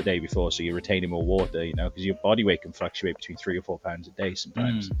salt the day before, so you're retaining more water, because your body weight can fluctuate between 3 or 4 pounds a day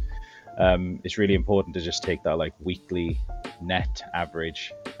sometimes. It's really important to just take that like weekly net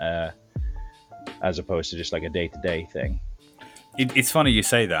average, as opposed to just like a day-to-day thing. It's funny you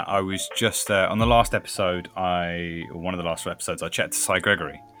say that. I was just on the last episode, one of the last episodes, I chatted to Cy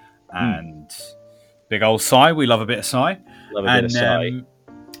Gregory, and big old Cy. We love a bit of Cy. Love a bit of Cy.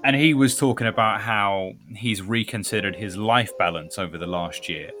 And he was talking about how he's reconsidered his life balance over the last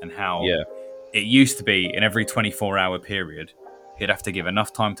year, and how it used to be in every 24-hour period, he'd have to give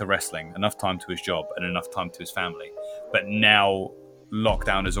enough time to wrestling, enough time to his job, and enough time to his family. But now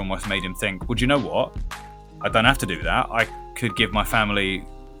lockdown has almost made him think, well, do you know what? I don't have to do that. I could give my family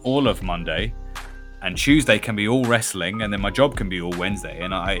all of Monday, and Tuesday can be all wrestling, and then my job can be all Wednesday.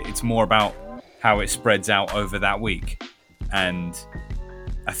 And it's more about how it spreads out over that week. And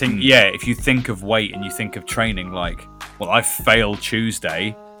I think, if you think of weight and you think of training like, well, I failed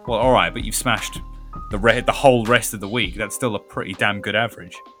Tuesday. Well, all right, but you've smashed the whole rest of the week. That's still a pretty damn good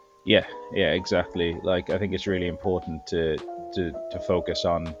average. Yeah, exactly. Like, I think it's really important to focus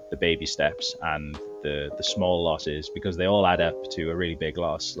on the baby steps and the small losses, because they all add up to a really big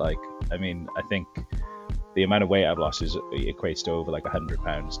loss. Like, I mean, I think the amount of weight I've lost equates to over like 100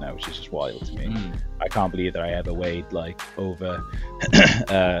 pounds now, which is just wild to me. I can't believe that I ever weighed like over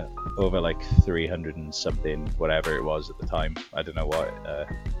like 300 and something, whatever it was at the time. I don't know what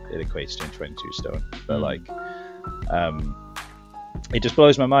it equates to in 22 stone, but like it just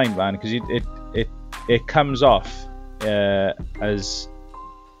blows my mind, man, because it comes off as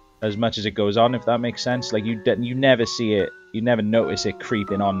much as it goes on, if that makes sense. Like you never see it, you never notice it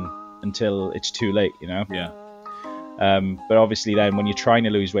creeping on until it's too late, Yeah. But obviously then when you're trying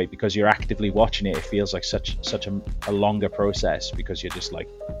to lose weight, because you're actively watching it, it feels like such a longer process, because you're just like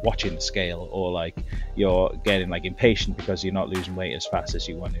watching the scale, or like you're getting like impatient because you're not losing weight as fast as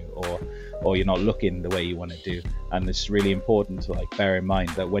you want to, or you're not looking the way you want to do. And it's really important to like bear in mind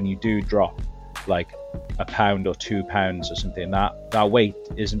that when you do drop like a pound or 2 pounds or something, that weight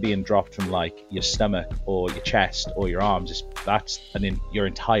isn't being dropped from like your stomach or your chest or your arms. That's your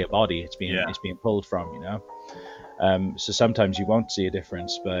entire body. It's being pulled from, so sometimes you won't see a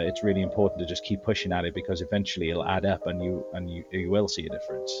difference, but it's really important to just keep pushing at it, because eventually it'll add up, and you will see a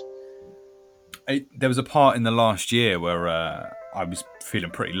difference. There was a part in the last year where I was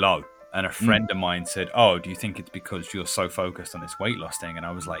feeling pretty low, and a friend of mine said, oh, do you think it's because you're so focused on this weight loss thing? And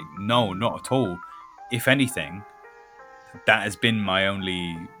I was like, no, not at all. If anything, that has been my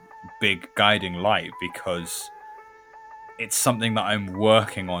only big guiding light, because it's something that I'm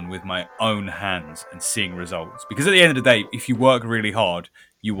working on with my own hands and seeing results. Because at the end of the day, if you work really hard,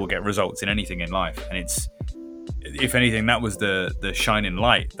 you will get results in anything in life. And it's, if anything, that was the shining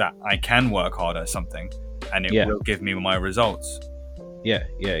light, that I can work hard at something and it will give me my results. Yeah,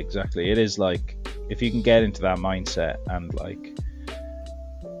 exactly. It is like, if you can get into that mindset and like,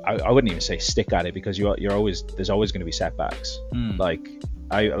 I wouldn't even say stick at it, because there's always going to be setbacks. Like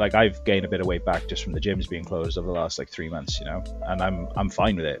I've gained a bit of weight back just from the gyms being closed over the last like 3 months, and I'm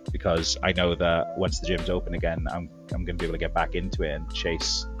fine with it, because I know that once the gyms open again, I'm going to be able to get back into it and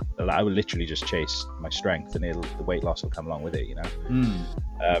chase. I will literally just chase my strength, and the weight loss will come along with it,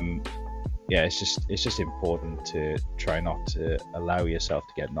 Yeah, it's just important to try not to allow yourself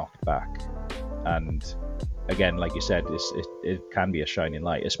to get knocked back. And again, like you said, it can be a shining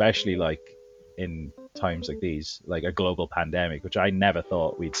light, especially like in times like these, like a global pandemic, which I never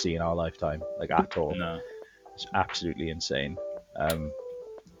thought we'd see in our lifetime, like at all. No. It's absolutely insane.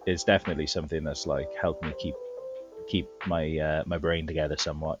 It's definitely something that's like helped me keep my brain together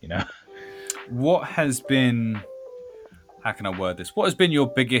somewhat, What has been, how can I word this? What has been your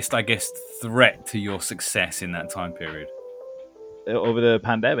biggest, I guess, threat to your success in that time period? Over the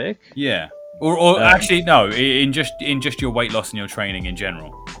pandemic. Yeah. Or Um, actually, no, in just your weight loss and your training in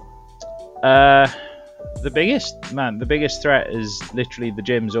general. uh, the biggest threat is literally the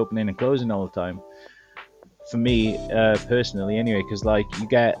gyms opening and closing all the time. For me, personally, anyway, because like you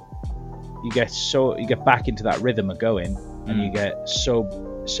get back into that rhythm of going, and you get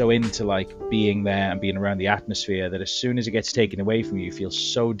so into like being there and being around the atmosphere that as soon as it gets taken away from you, you feel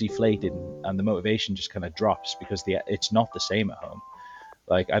so deflated, and the motivation just kind of drops because it's not the same at home.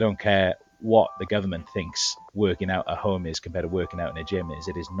 Like, I don't care what the government thinks working out at home is compared to working out in a gym is.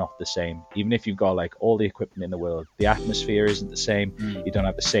 It is not the same. Even if you've got like all the equipment in the world, the atmosphere isn't the same. You don't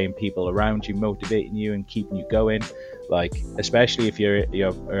have the same people around you motivating you and keeping you going. Like, especially if you're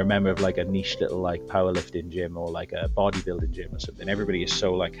a member of like a niche little like powerlifting gym or like a bodybuilding gym or something. Everybody is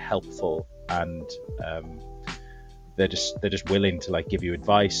so like helpful, and they're just willing to like give you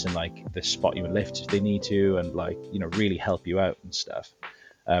advice and like they spot you in lifts if they need to, and like, you know, really help you out and stuff.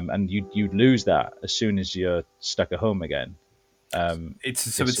 And you lose that as soon as you're stuck at home again. So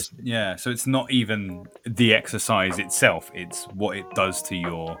it's not even the exercise itself; it's what it does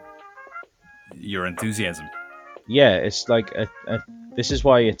to your enthusiasm. Yeah, it's like this is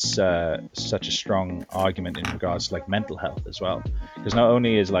why it's such a strong argument in regards to like mental health as well. Because not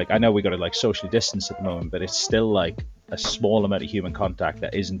only is like, I know we got to like socially distance at the moment, but it's still like a small amount of human contact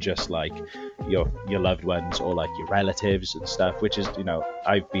that isn't just like your loved ones or like your relatives and stuff. Which is, you know,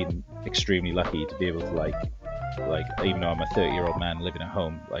 I've been extremely lucky to be able to like even though I'm a 30-year-old man living at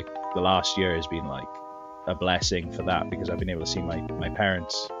home, like the last year has been like a blessing for that, because I've been able to see my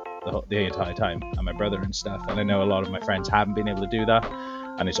parents the entire time, and my brother and stuff. And I know a lot of my friends haven't been able to do that,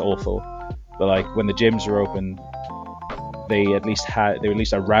 and it's awful. But like when the gyms are open, they were at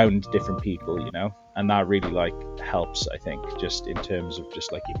least around different people, you know, and that really like helps, I think, just in terms of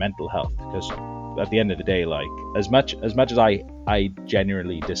just like your mental health. Because at the end of the day, like as much as I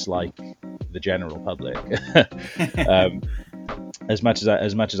genuinely dislike the general public, as much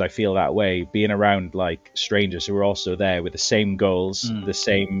as I feel that way, being around like strangers who are also there with the same goals, the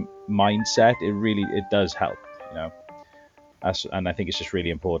same mindset, it does help, you know. And I think it's just really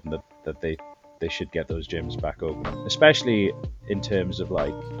important that they should get those gyms back open, especially in terms of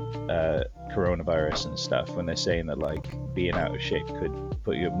like coronavirus and stuff. When they're saying that like being out of shape could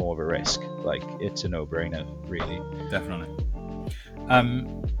put you at more of a risk, like it's a no-brainer, really. Definitely.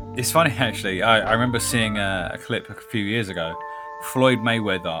 It's funny actually. I remember seeing a clip a few years ago. Floyd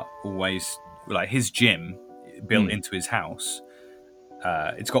Mayweather always, like, his gym built into his house.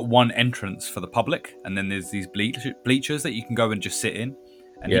 It's got one entrance for the public, and then there's these bleachers that you can go and just sit in.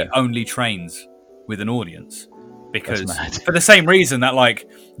 And he only trains with an audience, because for the same reason that like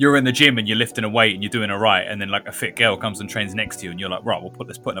you're in the gym and you're lifting a weight and you're doing all right, and then like a fit girl comes and trains next to you, and you're like, right,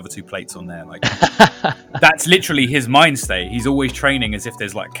 let's put another 2 plates on there. Like that's literally his mind state. He's always training as if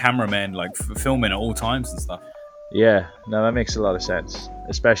there's like cameramen like filming at all times and stuff. Yeah, no, that makes a lot of sense,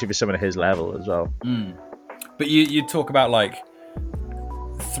 especially for someone at his level as well. But you talk about like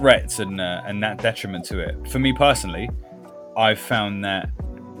threats and that detriment to it. For me personally, I've found that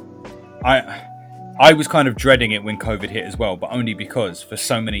I was kind of dreading it when COVID hit as well, but only because for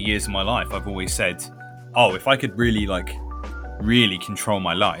so many years of my life I've always said, oh, if I could really control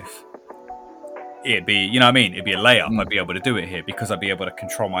my life, it'd be, you know what I mean, it'd be a layup. I'd be able to do it here because I'd be able to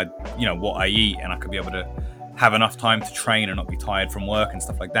control my, you know, what I eat, and I could be able to have enough time to train and not be tired from work and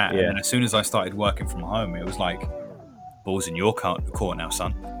stuff like that. And then as soon as I started working from home, it was like, balls in your court now,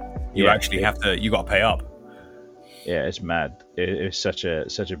 son. You actually have to, you got to pay up. Yeah, it's mad. It's such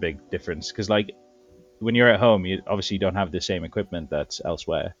a big difference, because like when you're at home, you obviously don't have the same equipment that's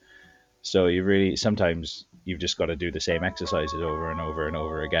elsewhere, so you really sometimes you've just got to do the same exercises over and over and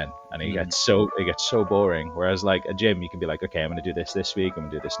over again, and it gets so boring. Whereas like a gym, you can be like, okay, I'm going to do this week, I'm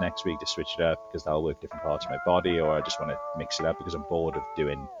going to do this next week, to switch it up because that'll work different parts of my body, or I just want to mix it up because I'm bored of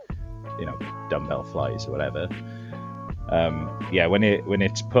doing, you know, dumbbell flies or whatever. When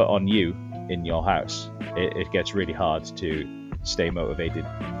it's put on you in your house, it gets really hard to stay motivated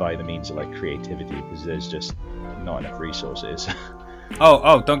by the means of like creativity, because there's just not enough resources.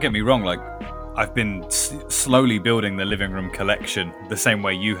 oh, don't get me wrong. Like, I've been slowly building the living room collection the same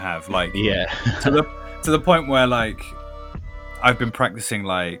way you have. Like, to the point where like I've been practicing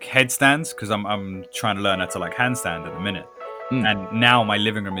like headstands, because I'm trying to learn how to like handstand at the minute. And now my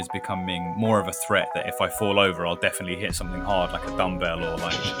living room is becoming more of a threat that if I fall over, I'll definitely hit something hard, like a dumbbell or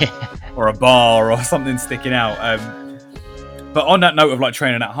like or a bar or something sticking out. But on that note of like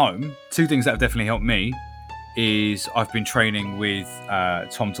training at home, 2 things that have definitely helped me. is I've been training with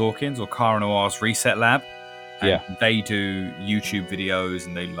Tom Dawkins or Cara Noir's Reset Lab, and they do YouTube videos,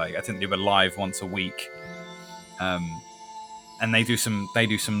 and I think they do a live once a week, and they do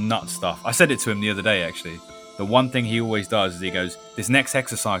some nut stuff. I said it to him the other day actually. The one thing he always does is he goes, "This next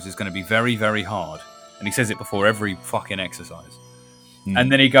exercise is going to be very, very hard," and he says it before every fucking exercise.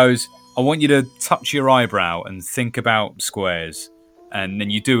 And then he goes, "I want you to touch your eyebrow and think about squares," and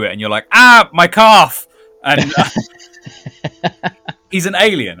then you do it, and you're like, "Ah, my calf!" And he's an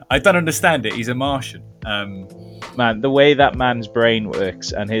alien. I don't understand it. He's a Martian. Man, the way that man's brain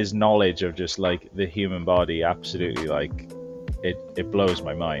works and his knowledge of just like the human body, absolutely, like it blows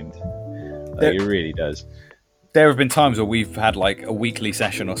my mind. Like, it really does. There have been times where we've had like a weekly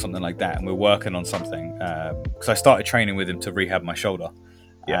session or something like that, and we're working on something. Because I started training with him to rehab my shoulder.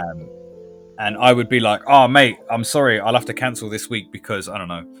 Yeah. And I would be like, "Oh, mate, I'm sorry, I'll have to cancel this week because, I don't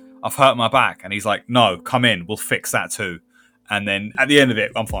know, I've hurt my back." And he's like, "No, come in, we'll fix that too." And then at the end of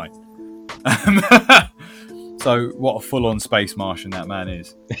it, I'm fine. So what a full-on space Martian that man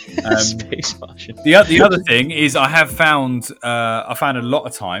is. Space Martian. The other thing is I found a lot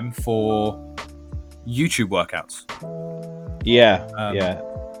of time for YouTube workouts. Yeah.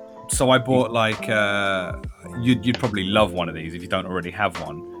 So I bought like you'd probably love one of these if you don't already have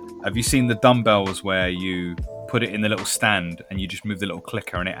one. Have you seen the dumbbells where you put it in the little stand and you just move the little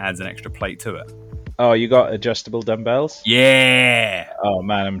clicker and it adds an extra plate to it? Oh, you got adjustable dumbbells? Yeah. Oh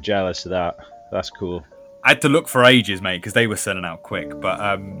man, I'm jealous of that. That's cool. I had to look for ages, mate, because they were selling out quick.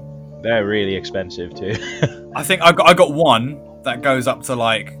 But they're really expensive too. I think I got one that goes up to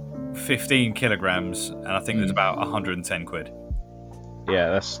like 15 kilograms, and I think it's about 110 quid. Yeah,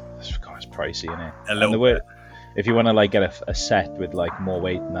 that's pricey, isn't it? A little bit. If you want to like get a set with like more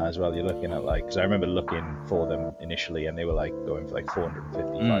weight than that as well, you're looking at like, because I remember looking for them initially and they were like going for like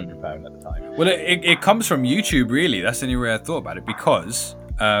 450, 500 pound at the time. Well, it comes from YouTube, really. That's the only way I thought about it, because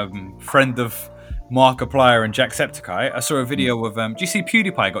friend of Markiplier and Jacksepticeye, I saw a video of do you see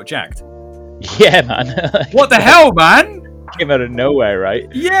PewDiePie got jacked? Yeah, man. What the hell, man? Came out of nowhere, right?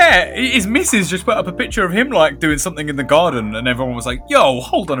 Yeah, his missus just put up a picture of him like doing something in the garden, and everyone was like, "Yo,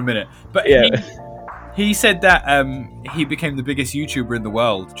 hold on a minute." But yeah. He said that he became the biggest YouTuber in the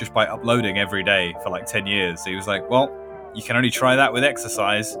world just by uploading every day for like 10 years. So he was like, "Well, you can only try that with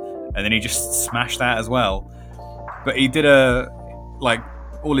exercise," and then he just smashed that as well. But he did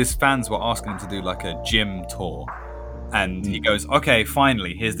all his fans were asking him to do like a gym tour, and he goes, "Okay,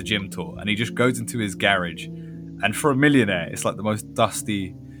 finally, here's the gym tour," and he just goes into his garage, and for a millionaire, it's like the most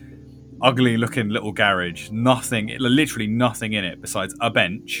dusty, ugly-looking little garage. Literally nothing in it besides a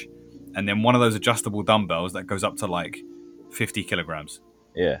bench, and then one of those adjustable dumbbells that goes up to like 50 kilograms.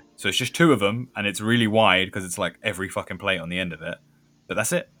 Yeah. So it's just two of them, and it's really wide because it's like every fucking plate on the end of it. But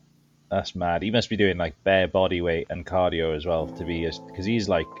that's it. That's mad. He must be doing like bare body weight and cardio as well because he's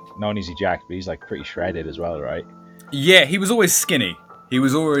like, not only is he jacked, but he's like pretty shredded as well, right? Yeah, he was always skinny. He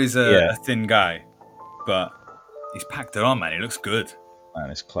was always a thin guy, but he's packed it on, man. He looks good. Man,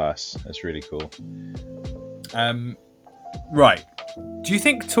 it's class. That's really cool. Right. Do you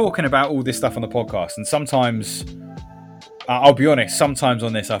think talking about all this stuff on the podcast, and sometimes, I'll be honest, sometimes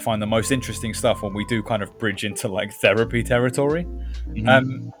on this I find the most interesting stuff when we do kind of bridge into like therapy territory.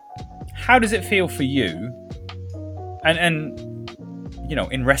 Mm-hmm. How does it feel for you? And you know,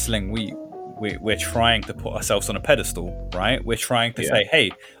 in wrestling, we're trying to put ourselves on a pedestal, right? We're trying to say,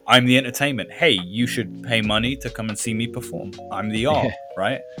 "Hey, I'm the entertainment. Hey, you should pay money to come and see me perform. I'm the art,"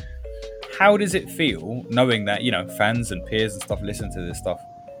 right? How does it feel knowing that, you know, fans and peers and stuff listen to this stuff?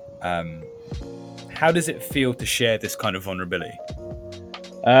 How does it feel to share this kind of vulnerability?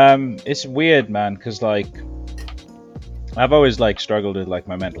 It's weird, man, because like I've always like struggled with like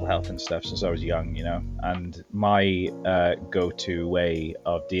my mental health and stuff since I was young, you know, and my go-to way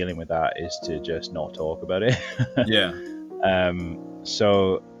of dealing with that is to just not talk about it. Yeah.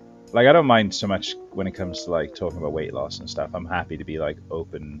 So like I don't mind so much when it comes to like talking about weight loss and stuff. I'm happy to be like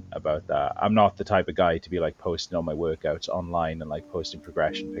open about that. I'm not the type of guy to be like posting all my workouts online and like posting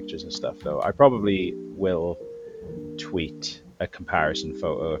progression pictures and stuff, though. I probably will tweet a comparison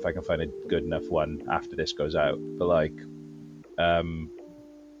photo if I can find a good enough one after this goes out. But like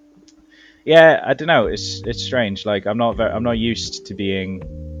yeah, I don't know. It's strange. Like I'm not used to being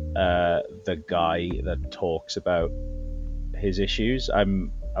the guy that talks about his issues.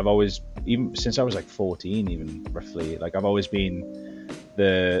 I've always, even since I was like 14, even roughly, like I've always been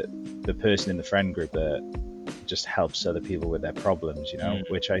the person in the friend group that just helps other people with their problems, you know,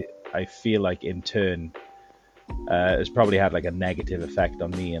 which I feel like in turn It's probably had like a negative effect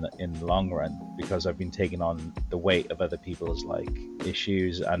on me in the long run, because I've been taking on the weight of other people's like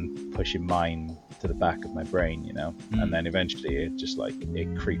issues and pushing mine to the back of my brain, you know. And then eventually it just like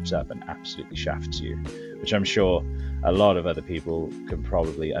it creeps up and absolutely shafts you, which I'm sure a lot of other people can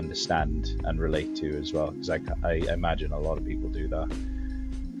probably understand and relate to as well, because I imagine a lot of people do that.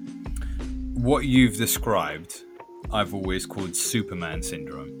 What you've described, I've always called Superman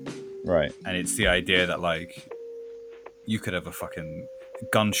syndrome. Right. And it's the idea that like you could have a fucking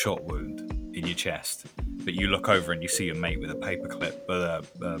gunshot wound in your chest, but you look over and you see your mate with a paper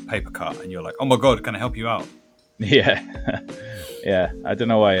cut, and you're like, "Oh my god, can I help you out?" Yeah, yeah. I don't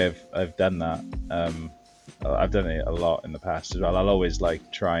know why I've done that. I've done it a lot in the past as well. I'll always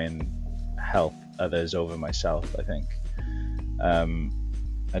like try and help others over myself, I think.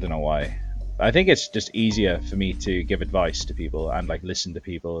 I don't know why. I think it's just easier for me to give advice to people and like listen to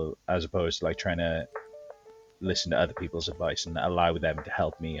people, as opposed to like trying to listen to other people's advice and allow them to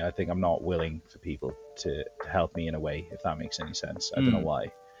help me. I think I'm not willing for people to help me in a way, if that makes any sense. I don't know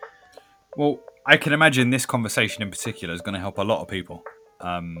why. Well, I can imagine this conversation in particular is going to help a lot of people.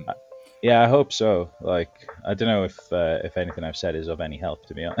 Yeah, I hope so. Like, I don't know if anything I've said is of any help,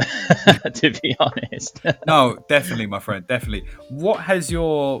 to be honest. To be honest. No, definitely, my friend, definitely. What has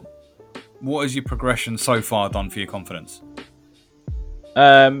your progression so far done for your confidence?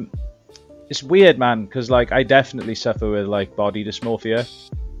 It's weird, man, because like I definitely suffer with like body dysmorphia.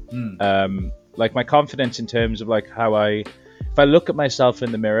 Like my confidence in terms of like if I look at myself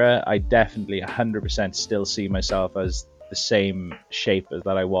in the mirror, I definitely 100% still see myself as the same shape as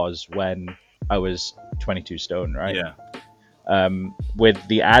that I was when I was 22 stone, right? Yeah. With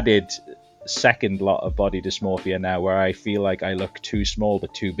the added second lot of body dysmorphia now, where I feel like I look too small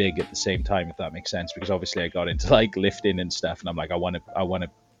but too big at the same time, if that makes sense, because obviously I got into like lifting and stuff, and I'm like, I want to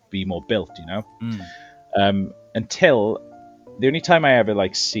be more built, you know. Until the only time I ever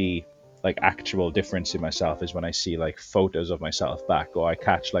like see like actual difference in myself is when I see like photos of myself back, or I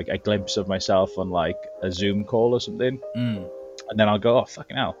catch like a glimpse of myself on like a Zoom call or something, and then I'll go, oh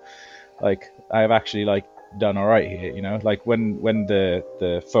fucking hell, like I've actually like done all right here, you know. Like when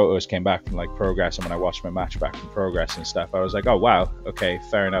the photos came back from like Progress, and when I watched my match back from Progress and stuff, I was like, oh wow, okay,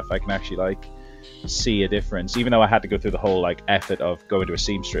 fair enough, I can actually like see a difference, even though I had to go through the whole like effort of going to a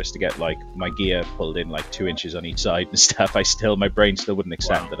seamstress to get like my gear pulled in like 2 inches on each side and stuff. My brain still wouldn't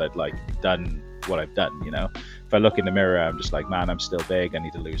accept that I'd like done what I've done, you know. If I look in the mirror, I'm just like, man, I'm still big, I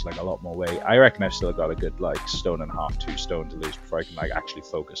need to lose like a lot more weight. I reckon I've still got a good like 1.5 stone, 2 stone to lose before I can like actually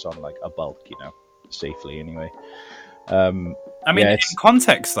focus on like a bulk, you know, safely anyway. I mean, in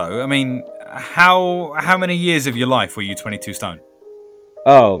context though, I mean, how many years of your life were you 22 stone?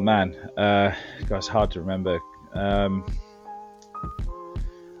 Oh man, God, it's hard to remember. I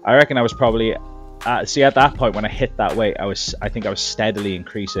reckon I was probably at that point when I hit that weight, I think I was steadily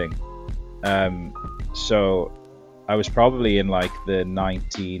increasing. So I was probably in like the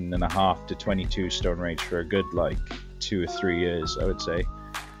 19.5 to 22 stone range for a good like 2 or 3 years, I would say.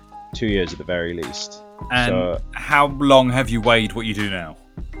 2 years at the very least. And so, how long have you weighed what you do now?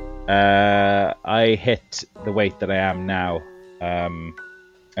 I hit the weight that I am now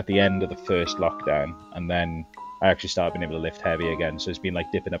at the end of the first lockdown, and then I actually started being able to lift heavy again. So it's been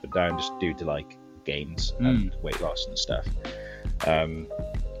like dipping up and down just due to like gains and weight loss and stuff.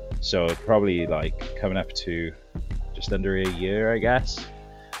 So probably like coming up to just under a year, I guess.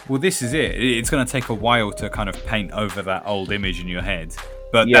 Well, this is it. It's going to take a while to kind of paint over that old image in your head.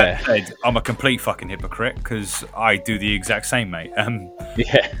 But yeah. That said, I'm a complete fucking hypocrite because I do the exact same, mate.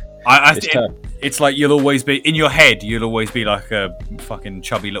 Yeah. It's like you'll always be in your head. You'll always be like a fucking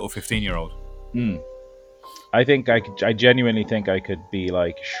chubby little 15-year-old. I think I genuinely think I could be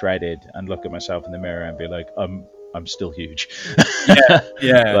like shredded and look at myself in the mirror and be like, I'm still huge.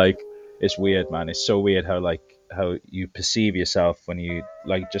 Yeah. Like it's weird, man. It's so weird how you perceive yourself when you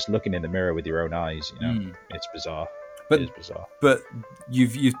like just looking in the mirror with your own eyes. You know, it's bizarre. It is bizarre. But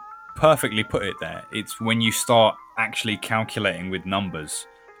you've perfectly put it there. It's when you start actually calculating with numbers.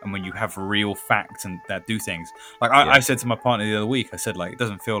 And when you have real facts and that do things. Like I said to my partner the other week, I said like, it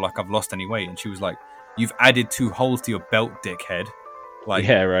doesn't feel like I've lost any weight. And she was like, you've added 2 holes to your belt, dickhead. Like,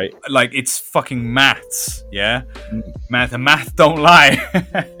 yeah, right. Like it's fucking maths. Yeah. Math don't lie.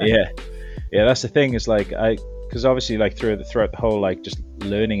 Yeah. That's the thing is like, because obviously like throughout the whole like just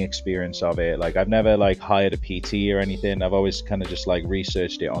learning experience of it, like I've never like hired a PT or anything. I've always kind of just like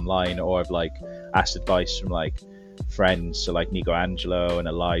researched it online, or I've like asked advice from like friends, so like Nico Angelo and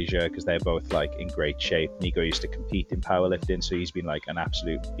Elijah, because they're both like in great shape. Nico used to compete in powerlifting, so he's been like an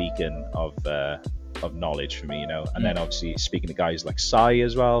absolute beacon of of knowledge for me, and then obviously speaking to guys like Sai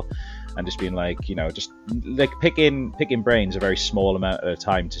as well, and just being like, just like picking brains a very small amount at a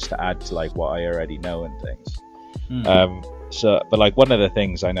time just to add to like what I already know and things. But like one of the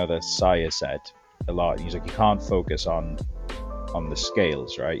things I know that Sai has said a lot, he's like, you can't focus on the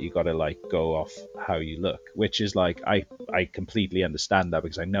scales, right? You got to like go off how you look, which is like I completely understand that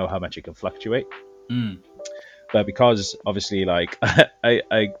because I know how much it can fluctuate. But because obviously like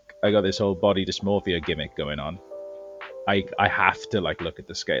I got this whole body dysmorphia gimmick going on, I have to like look at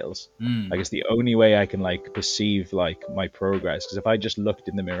the scales. Like it's the only way I can like perceive like my progress, because if I just looked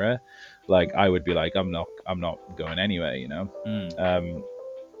in the mirror, like I would be like, I'm not going anywhere,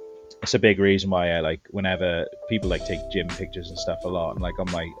 It's a big reason why I like, whenever people like take gym pictures and stuff a lot, and like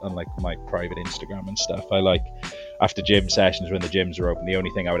on my private Instagram and stuff, I like after gym sessions when the gyms are open, the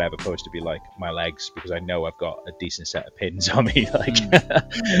only thing I would ever post to be like my legs, because I know I've got a decent set of pins on me, like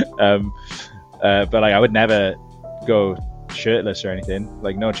but like I would never go shirtless or anything,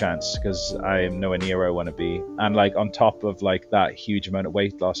 like no chance, because I am nowhere near where I want to be. And like on top of like that huge amount of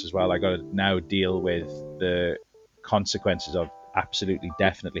weight loss as well, I got to now deal with the consequences of absolutely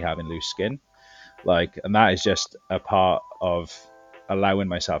definitely having loose skin, like, and that is just a part of allowing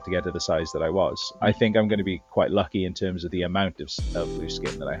myself to get to the size that I was. I think I'm going to be quite lucky in terms of the amount of loose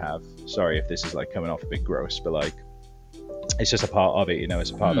skin that I have. Sorry if this is like coming off a bit gross, but like it's just a part of it,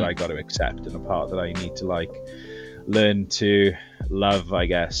 it's a part that I got to accept, and a part that I need to like learn to love, I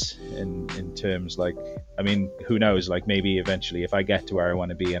guess, in terms like, I mean, who knows, like maybe eventually if I get to where I want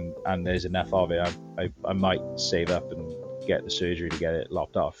to be and there's enough of it, I might save up and get the surgery to get it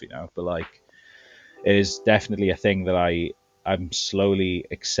lopped off, but like it is definitely a thing that I'm slowly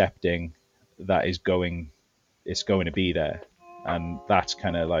accepting that it's going to be there. And that's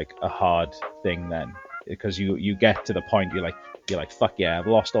kind of like a hard thing then, because you get to the point you're like fuck yeah, I've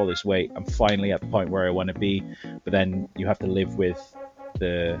lost all this weight, I'm finally at the point where I want to be, but then you have to live with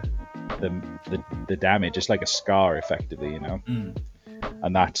the damage. It's like a scar effectively,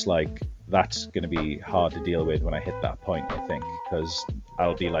 and that's going to be hard to deal with when I hit that point, I think, because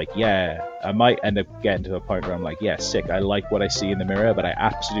I'll be like, yeah, I might end up getting to a point where I'm like, yeah, sick, I like what I see in the mirror, but I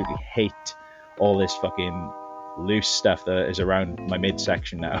absolutely hate all this fucking loose stuff that is around my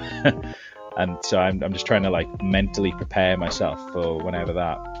midsection now. And so I'm just trying to like mentally prepare myself for whenever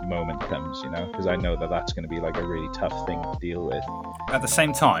that moment comes, because I know that that's going to be like a really tough thing to deal with. At the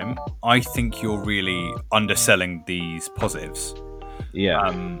same time, I think you're really underselling these positives. Yeah.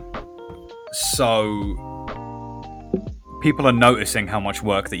 So people are noticing how much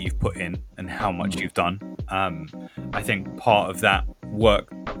work that you've put in and how much you've done. I think part of that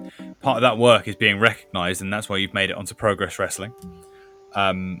work is being recognised, and that's why you've made it onto Progress Wrestling.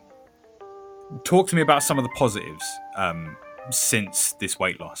 Talk to me about some of the positives since this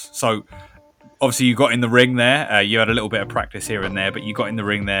weight loss. So obviously you got in the ring there. You had a little bit of practice here and there, but you got in the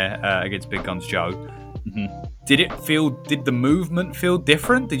ring there against Big Guns Joe. Mm-hmm. Did the movement feel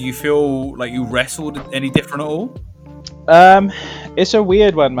different? Did you feel like you wrestled any different at all? It's a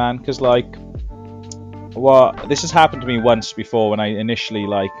weird one, man, because like, this has happened to me once before when I initially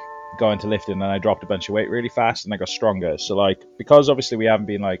like got into lifting and I dropped a bunch of weight really fast and I got stronger. So like, because obviously we haven't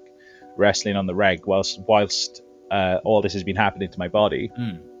been like wrestling on the reg whilst all this has been happening to my body,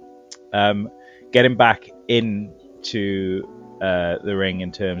 getting back into the ring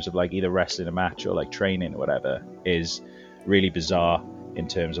in terms of like either wrestling a match or like training or whatever is really bizarre, in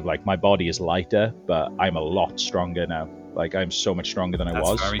terms of like my body is lighter but I'm a lot stronger now. Like I'm so much stronger than I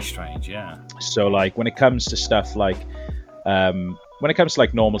was. That's very strange. Yeah. So like when it comes to stuff like when it comes to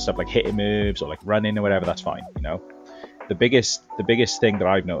like normal stuff like hitting moves or like running or whatever, that's fine, The biggest thing that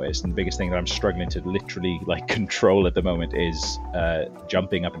I've noticed, and the biggest thing that I'm struggling to literally like control at the moment is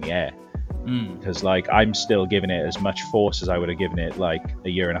jumping up in the air. Because like I'm still giving it as much force as I would have given it like a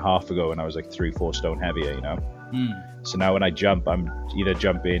year and a half ago when I was like 3-4 stone heavier, So now when I jump, I'm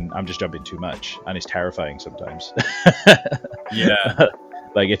just jumping too much, and it's terrifying sometimes. Yeah.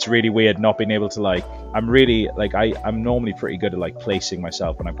 Like it's really weird not being able to like, I'm really like, I'm normally pretty good at like placing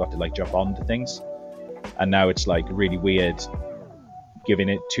myself when I've got to like jump onto things, and now it's like really weird giving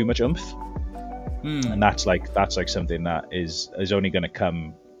it too much oomph. And that's like something that is only going to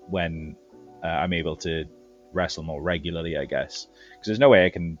come when I'm able to wrestle more regularly, I guess, because there's no way I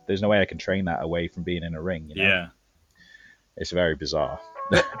can train that away from being in a ring, Yeah, it's very bizarre.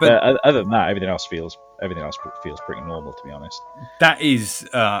 But other than that, everything else feels pretty normal, to be honest. That is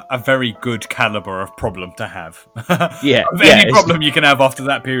a very good caliber of problem to have. Yeah. Any problem you can have after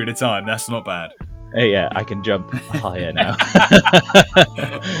that period of time, that's not bad. Yeah, I can jump higher now.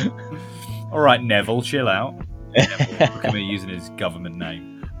 All right, Neville, chill out. Neville, look at me using his government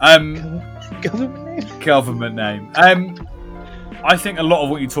name. Government name. Government name. I think a lot of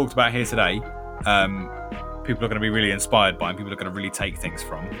what you talked about here today, people are going to be really inspired by, and people are going to really take things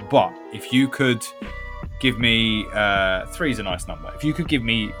from. But if you could give me 3 is a nice number. If you could give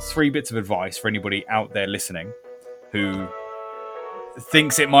me 3 bits of advice for anybody out there listening who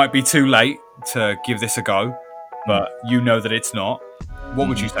thinks it might be too late to give this a go, but you know that it's not, what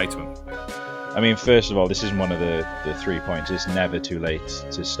would you say to them? I mean, first of all, this isn't one of the 3 points. It's never too late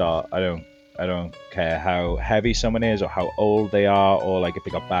to start. I don't care how heavy someone is or how old they are or like if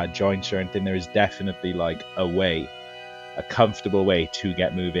they got bad joints or anything. There is definitely like a comfortable way to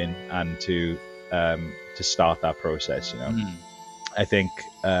get moving and to start that process. I think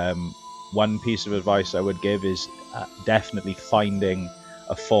one piece of advice I would give is definitely finding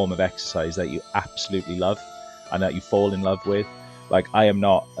a form of exercise that you absolutely love and that you fall in love with. Like I'm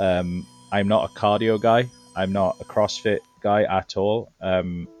not a cardio guy. I'm not a CrossFit guy at all.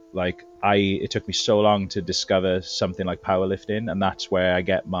 It took me so long to discover something like powerlifting, and that's where I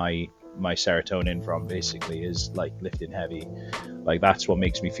get my serotonin from, basically, is like lifting heavy. Like that's what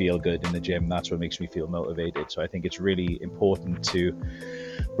makes me feel good in the gym. That's what makes me feel motivated. So I think it's really important to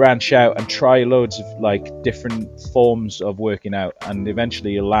branch out and try loads of like different forms of working out, and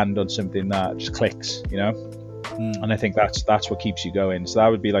eventually you'll land on something that just clicks, and I think that's what keeps you going. So that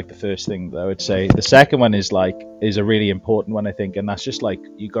would be like the first thing that I would say. The second one is a really important one, I think, and that's just like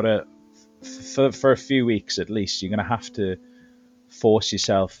you gotta for a few weeks at least, you're gonna have to force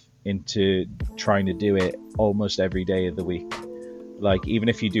yourself into trying to do it almost every day of the week. Like even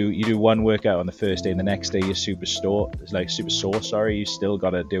if you do one workout on the first day and the next day you're super sore, you still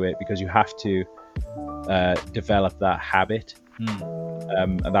gotta do it, because you have to develop that habit.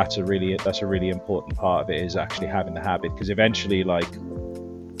 And that's a really important part of it, is actually having the habit, because eventually like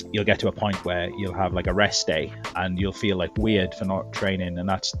you'll get to a point where you'll have like a rest day and you'll feel like weird for not training, and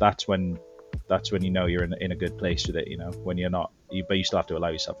that's when you know you're in a good place with it, when you're not, but you still have to allow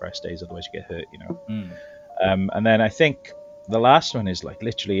yourself rest days, otherwise you get hurt, and then I think the last one is like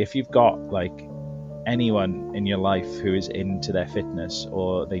literally, if you've got like anyone in your life who is into their fitness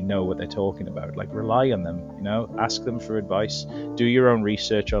or they know what they're talking about, like rely on them, ask them for advice, do your own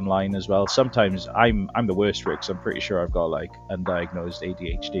research online as well. Sometimes I'm the worst for it, because I'm pretty sure I've got like undiagnosed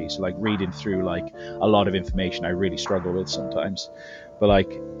ADHD, so like reading through like a lot of information I really struggle with sometimes. But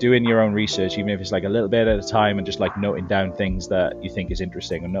like doing your own research, even if it's like a little bit at a time, and just like noting down things that you think is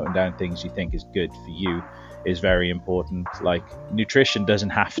interesting or noting down things you think is good for you, is very important. Like nutrition doesn't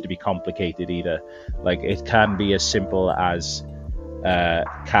have to be complicated either. Like it can be as simple as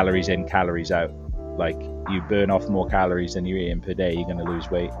calories in, calories out. Like you burn off more calories than you're eating per day, you're going to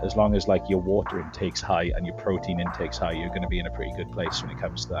lose weight. As long as like your water intake's high and your protein intake's high, you're going to be in a pretty good place when it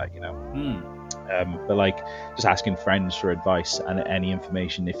comes to that, but like just asking friends for advice and any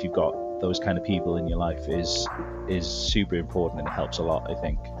information, if you've got those kind of people in your life, is super important, and it helps a lot, I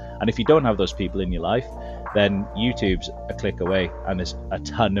think. And if you don't have those people in your life, then YouTube's a click away, and there's a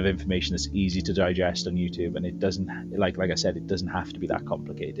ton of information that's easy to digest on YouTube, and it doesn't, like I said, it doesn't have to be that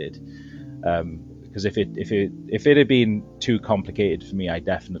complicated. Because if it had been too complicated for me, I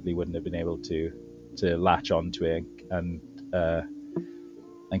definitely wouldn't have been able to latch onto it and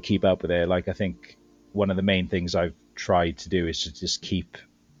keep up with it. Like I think one of the main things I've tried to do is to just keep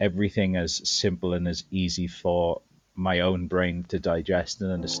everything as simple and as easy for my own brain to digest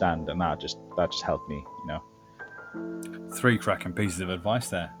and understand, and that just helped me, 3 cracking pieces of advice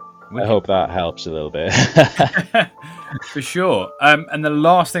there. I hope that helps a little bit. For sure. And the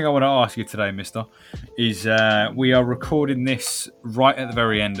last thing I want to ask you today, mister, is we are recording this right at the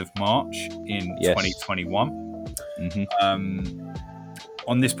very end of March in 2021.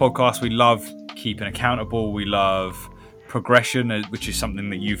 On this podcast, we love keeping accountable. We love progression, which is something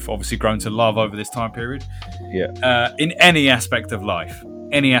that you've obviously grown to love over this time period. In any aspect of life,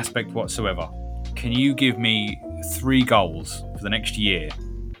 any aspect whatsoever, can you give me 3 goals for the next year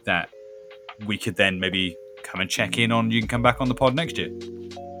that we could then maybe come and check in on? You can come back on the pod next year.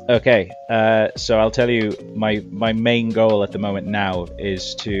 Okay, so I'll tell you, my main goal at the moment now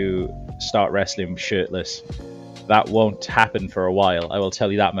is to start wrestling shirtless. That won't happen for a while, I will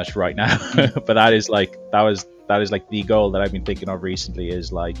tell you that much right now. But that is like the goal that I've been thinking of recently,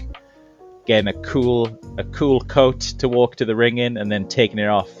 is like getting a cool coat to walk to the ring in, and then taking it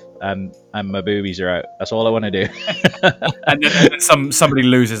off, and my boobies are out. That's all I want to do. and then somebody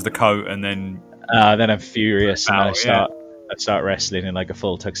loses the coat, and then I'm furious, and I start wrestling in like a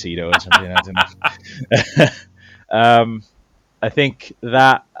full tuxedo or something. I don't know. I think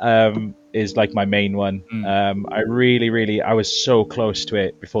that is like my main one. I was so close to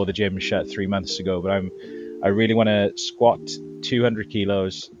it before the gym shut 3 months ago, but I really want to squat 200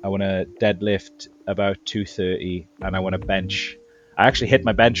 kilos. I want to deadlift about 230, and I want to bench. I actually hit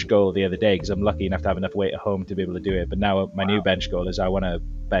my bench goal the other day because I'm lucky enough to have enough weight at home to be able to do it. But now my new bench goal is I want to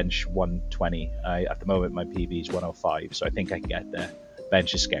bench 120. At the moment, my PB is 105, so I think I can get there.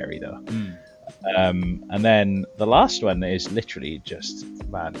 Bench is scary though. And then the last one is literally just,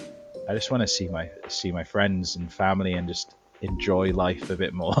 man, I just want to see my friends and family and just enjoy life a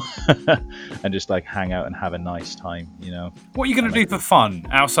bit more and just like hang out and have a nice time, you know. What are you going to do for fun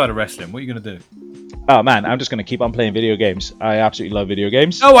outside of wrestling? What are you going to do? Oh man, I'm just going to keep on playing video games. I absolutely love video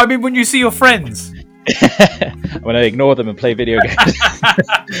games. No, I mean when you see your friends. When I ignore them and play video games.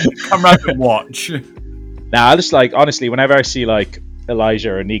 Come round and watch. Now, I just like, honestly, whenever I see like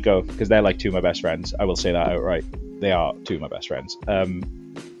Elijah or Nico, because they're like two of my best friends, I will say that outright. They are two of my best friends.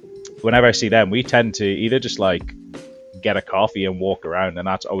 Whenever I see them, we tend to either just like get a coffee and walk around, and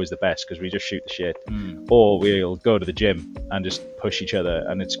that's always the best because we just shoot the shit, or we'll go to the gym and just push each other,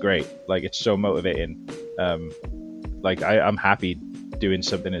 and it's great. Like, it's so motivating. Like I'm happy doing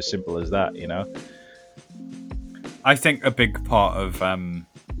something as simple as that, you know. I think a big part of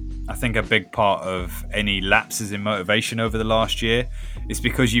any lapses in motivation over the last year is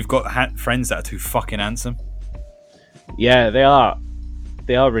because you've got friends that are too fucking handsome. Yeah, they are.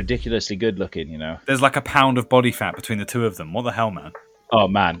 They are ridiculously good looking, you know. There's like a pound of body fat between the two of them. What the hell, man? Oh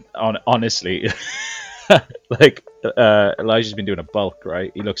man, honestly, like Elijah's been doing a bulk,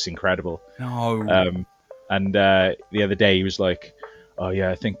 right? He looks incredible. No. And the other day he was like, "Oh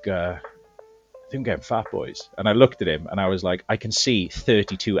yeah, I think I'm getting fat, boys." And I looked at him and I was like, "I can see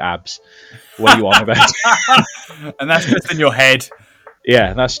 32 abs. What are you on about?" And that's just in your head.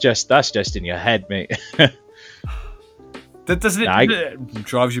 Yeah, that's just in your head, mate. That doesn't it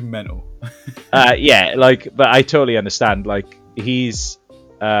drives you mental. Yeah, like, but I totally understand. Like, he's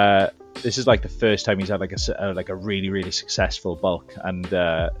this is like the first time he's had like a really, really successful bulk, and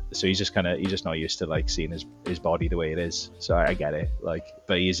so he's just not used to like seeing his body the way it is. So I get it. Like,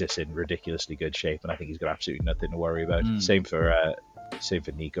 but he's just in ridiculously good shape, and I think he's got absolutely nothing to worry about. Same for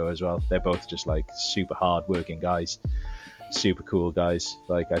Nico as well. They're both just like super hard working guys, super cool guys.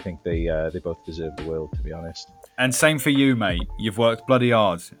 Like, I think they both deserve the world, to be honest. And same for you, mate. You've worked bloody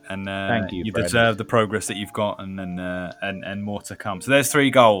hard, and thank you, you deserve the progress that you've got, and more to come. So there's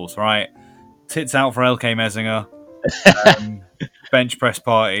 3 goals, right? Tits out for L.K Mezinger, bench press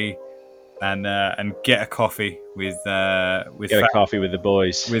party, and get a coffee with coffee with the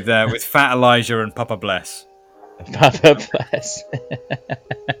boys, with Fat Elijah and Papa Bless. Papa Bless.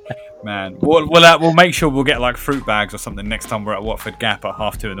 Man, we'll make sure we'll get like fruit bags or something next time we're at Watford Gap at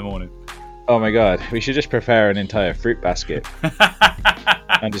 2:30 in the morning. Oh my god, we should just prepare an entire fruit basket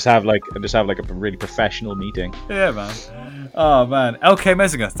and just have like a really professional meeting. Yeah, man. Oh man, L.K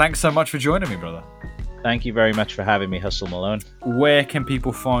Mezinger, thanks so much for joining me, brother. Thank you very much for having me, Hustle Malone. Where can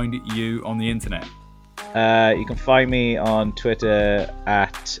people find you on the internet? You can find me on Twitter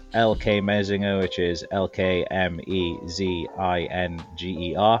at L.K Mezinger, which is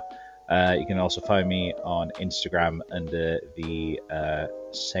LKMezinger. You can also find me on Instagram under the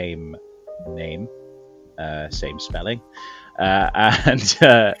same name, same spelling, and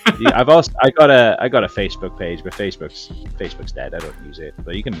I got a Facebook page, but Facebook's dead. I don't use it,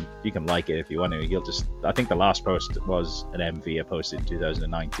 but you can like it if you want to. I think the last post was an MV I posted in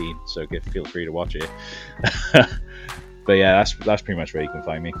 2019, so feel free to watch it. But yeah, that's pretty much where you can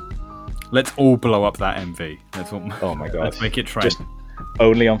find me. Let's all blow up that MV. Oh my god, let's make it trend. Just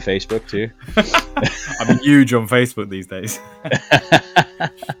only on Facebook too. I'm huge on Facebook these days.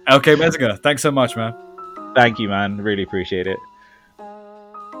 L.K Mezinger, thanks so much, man. Thank you, man. Really appreciate it.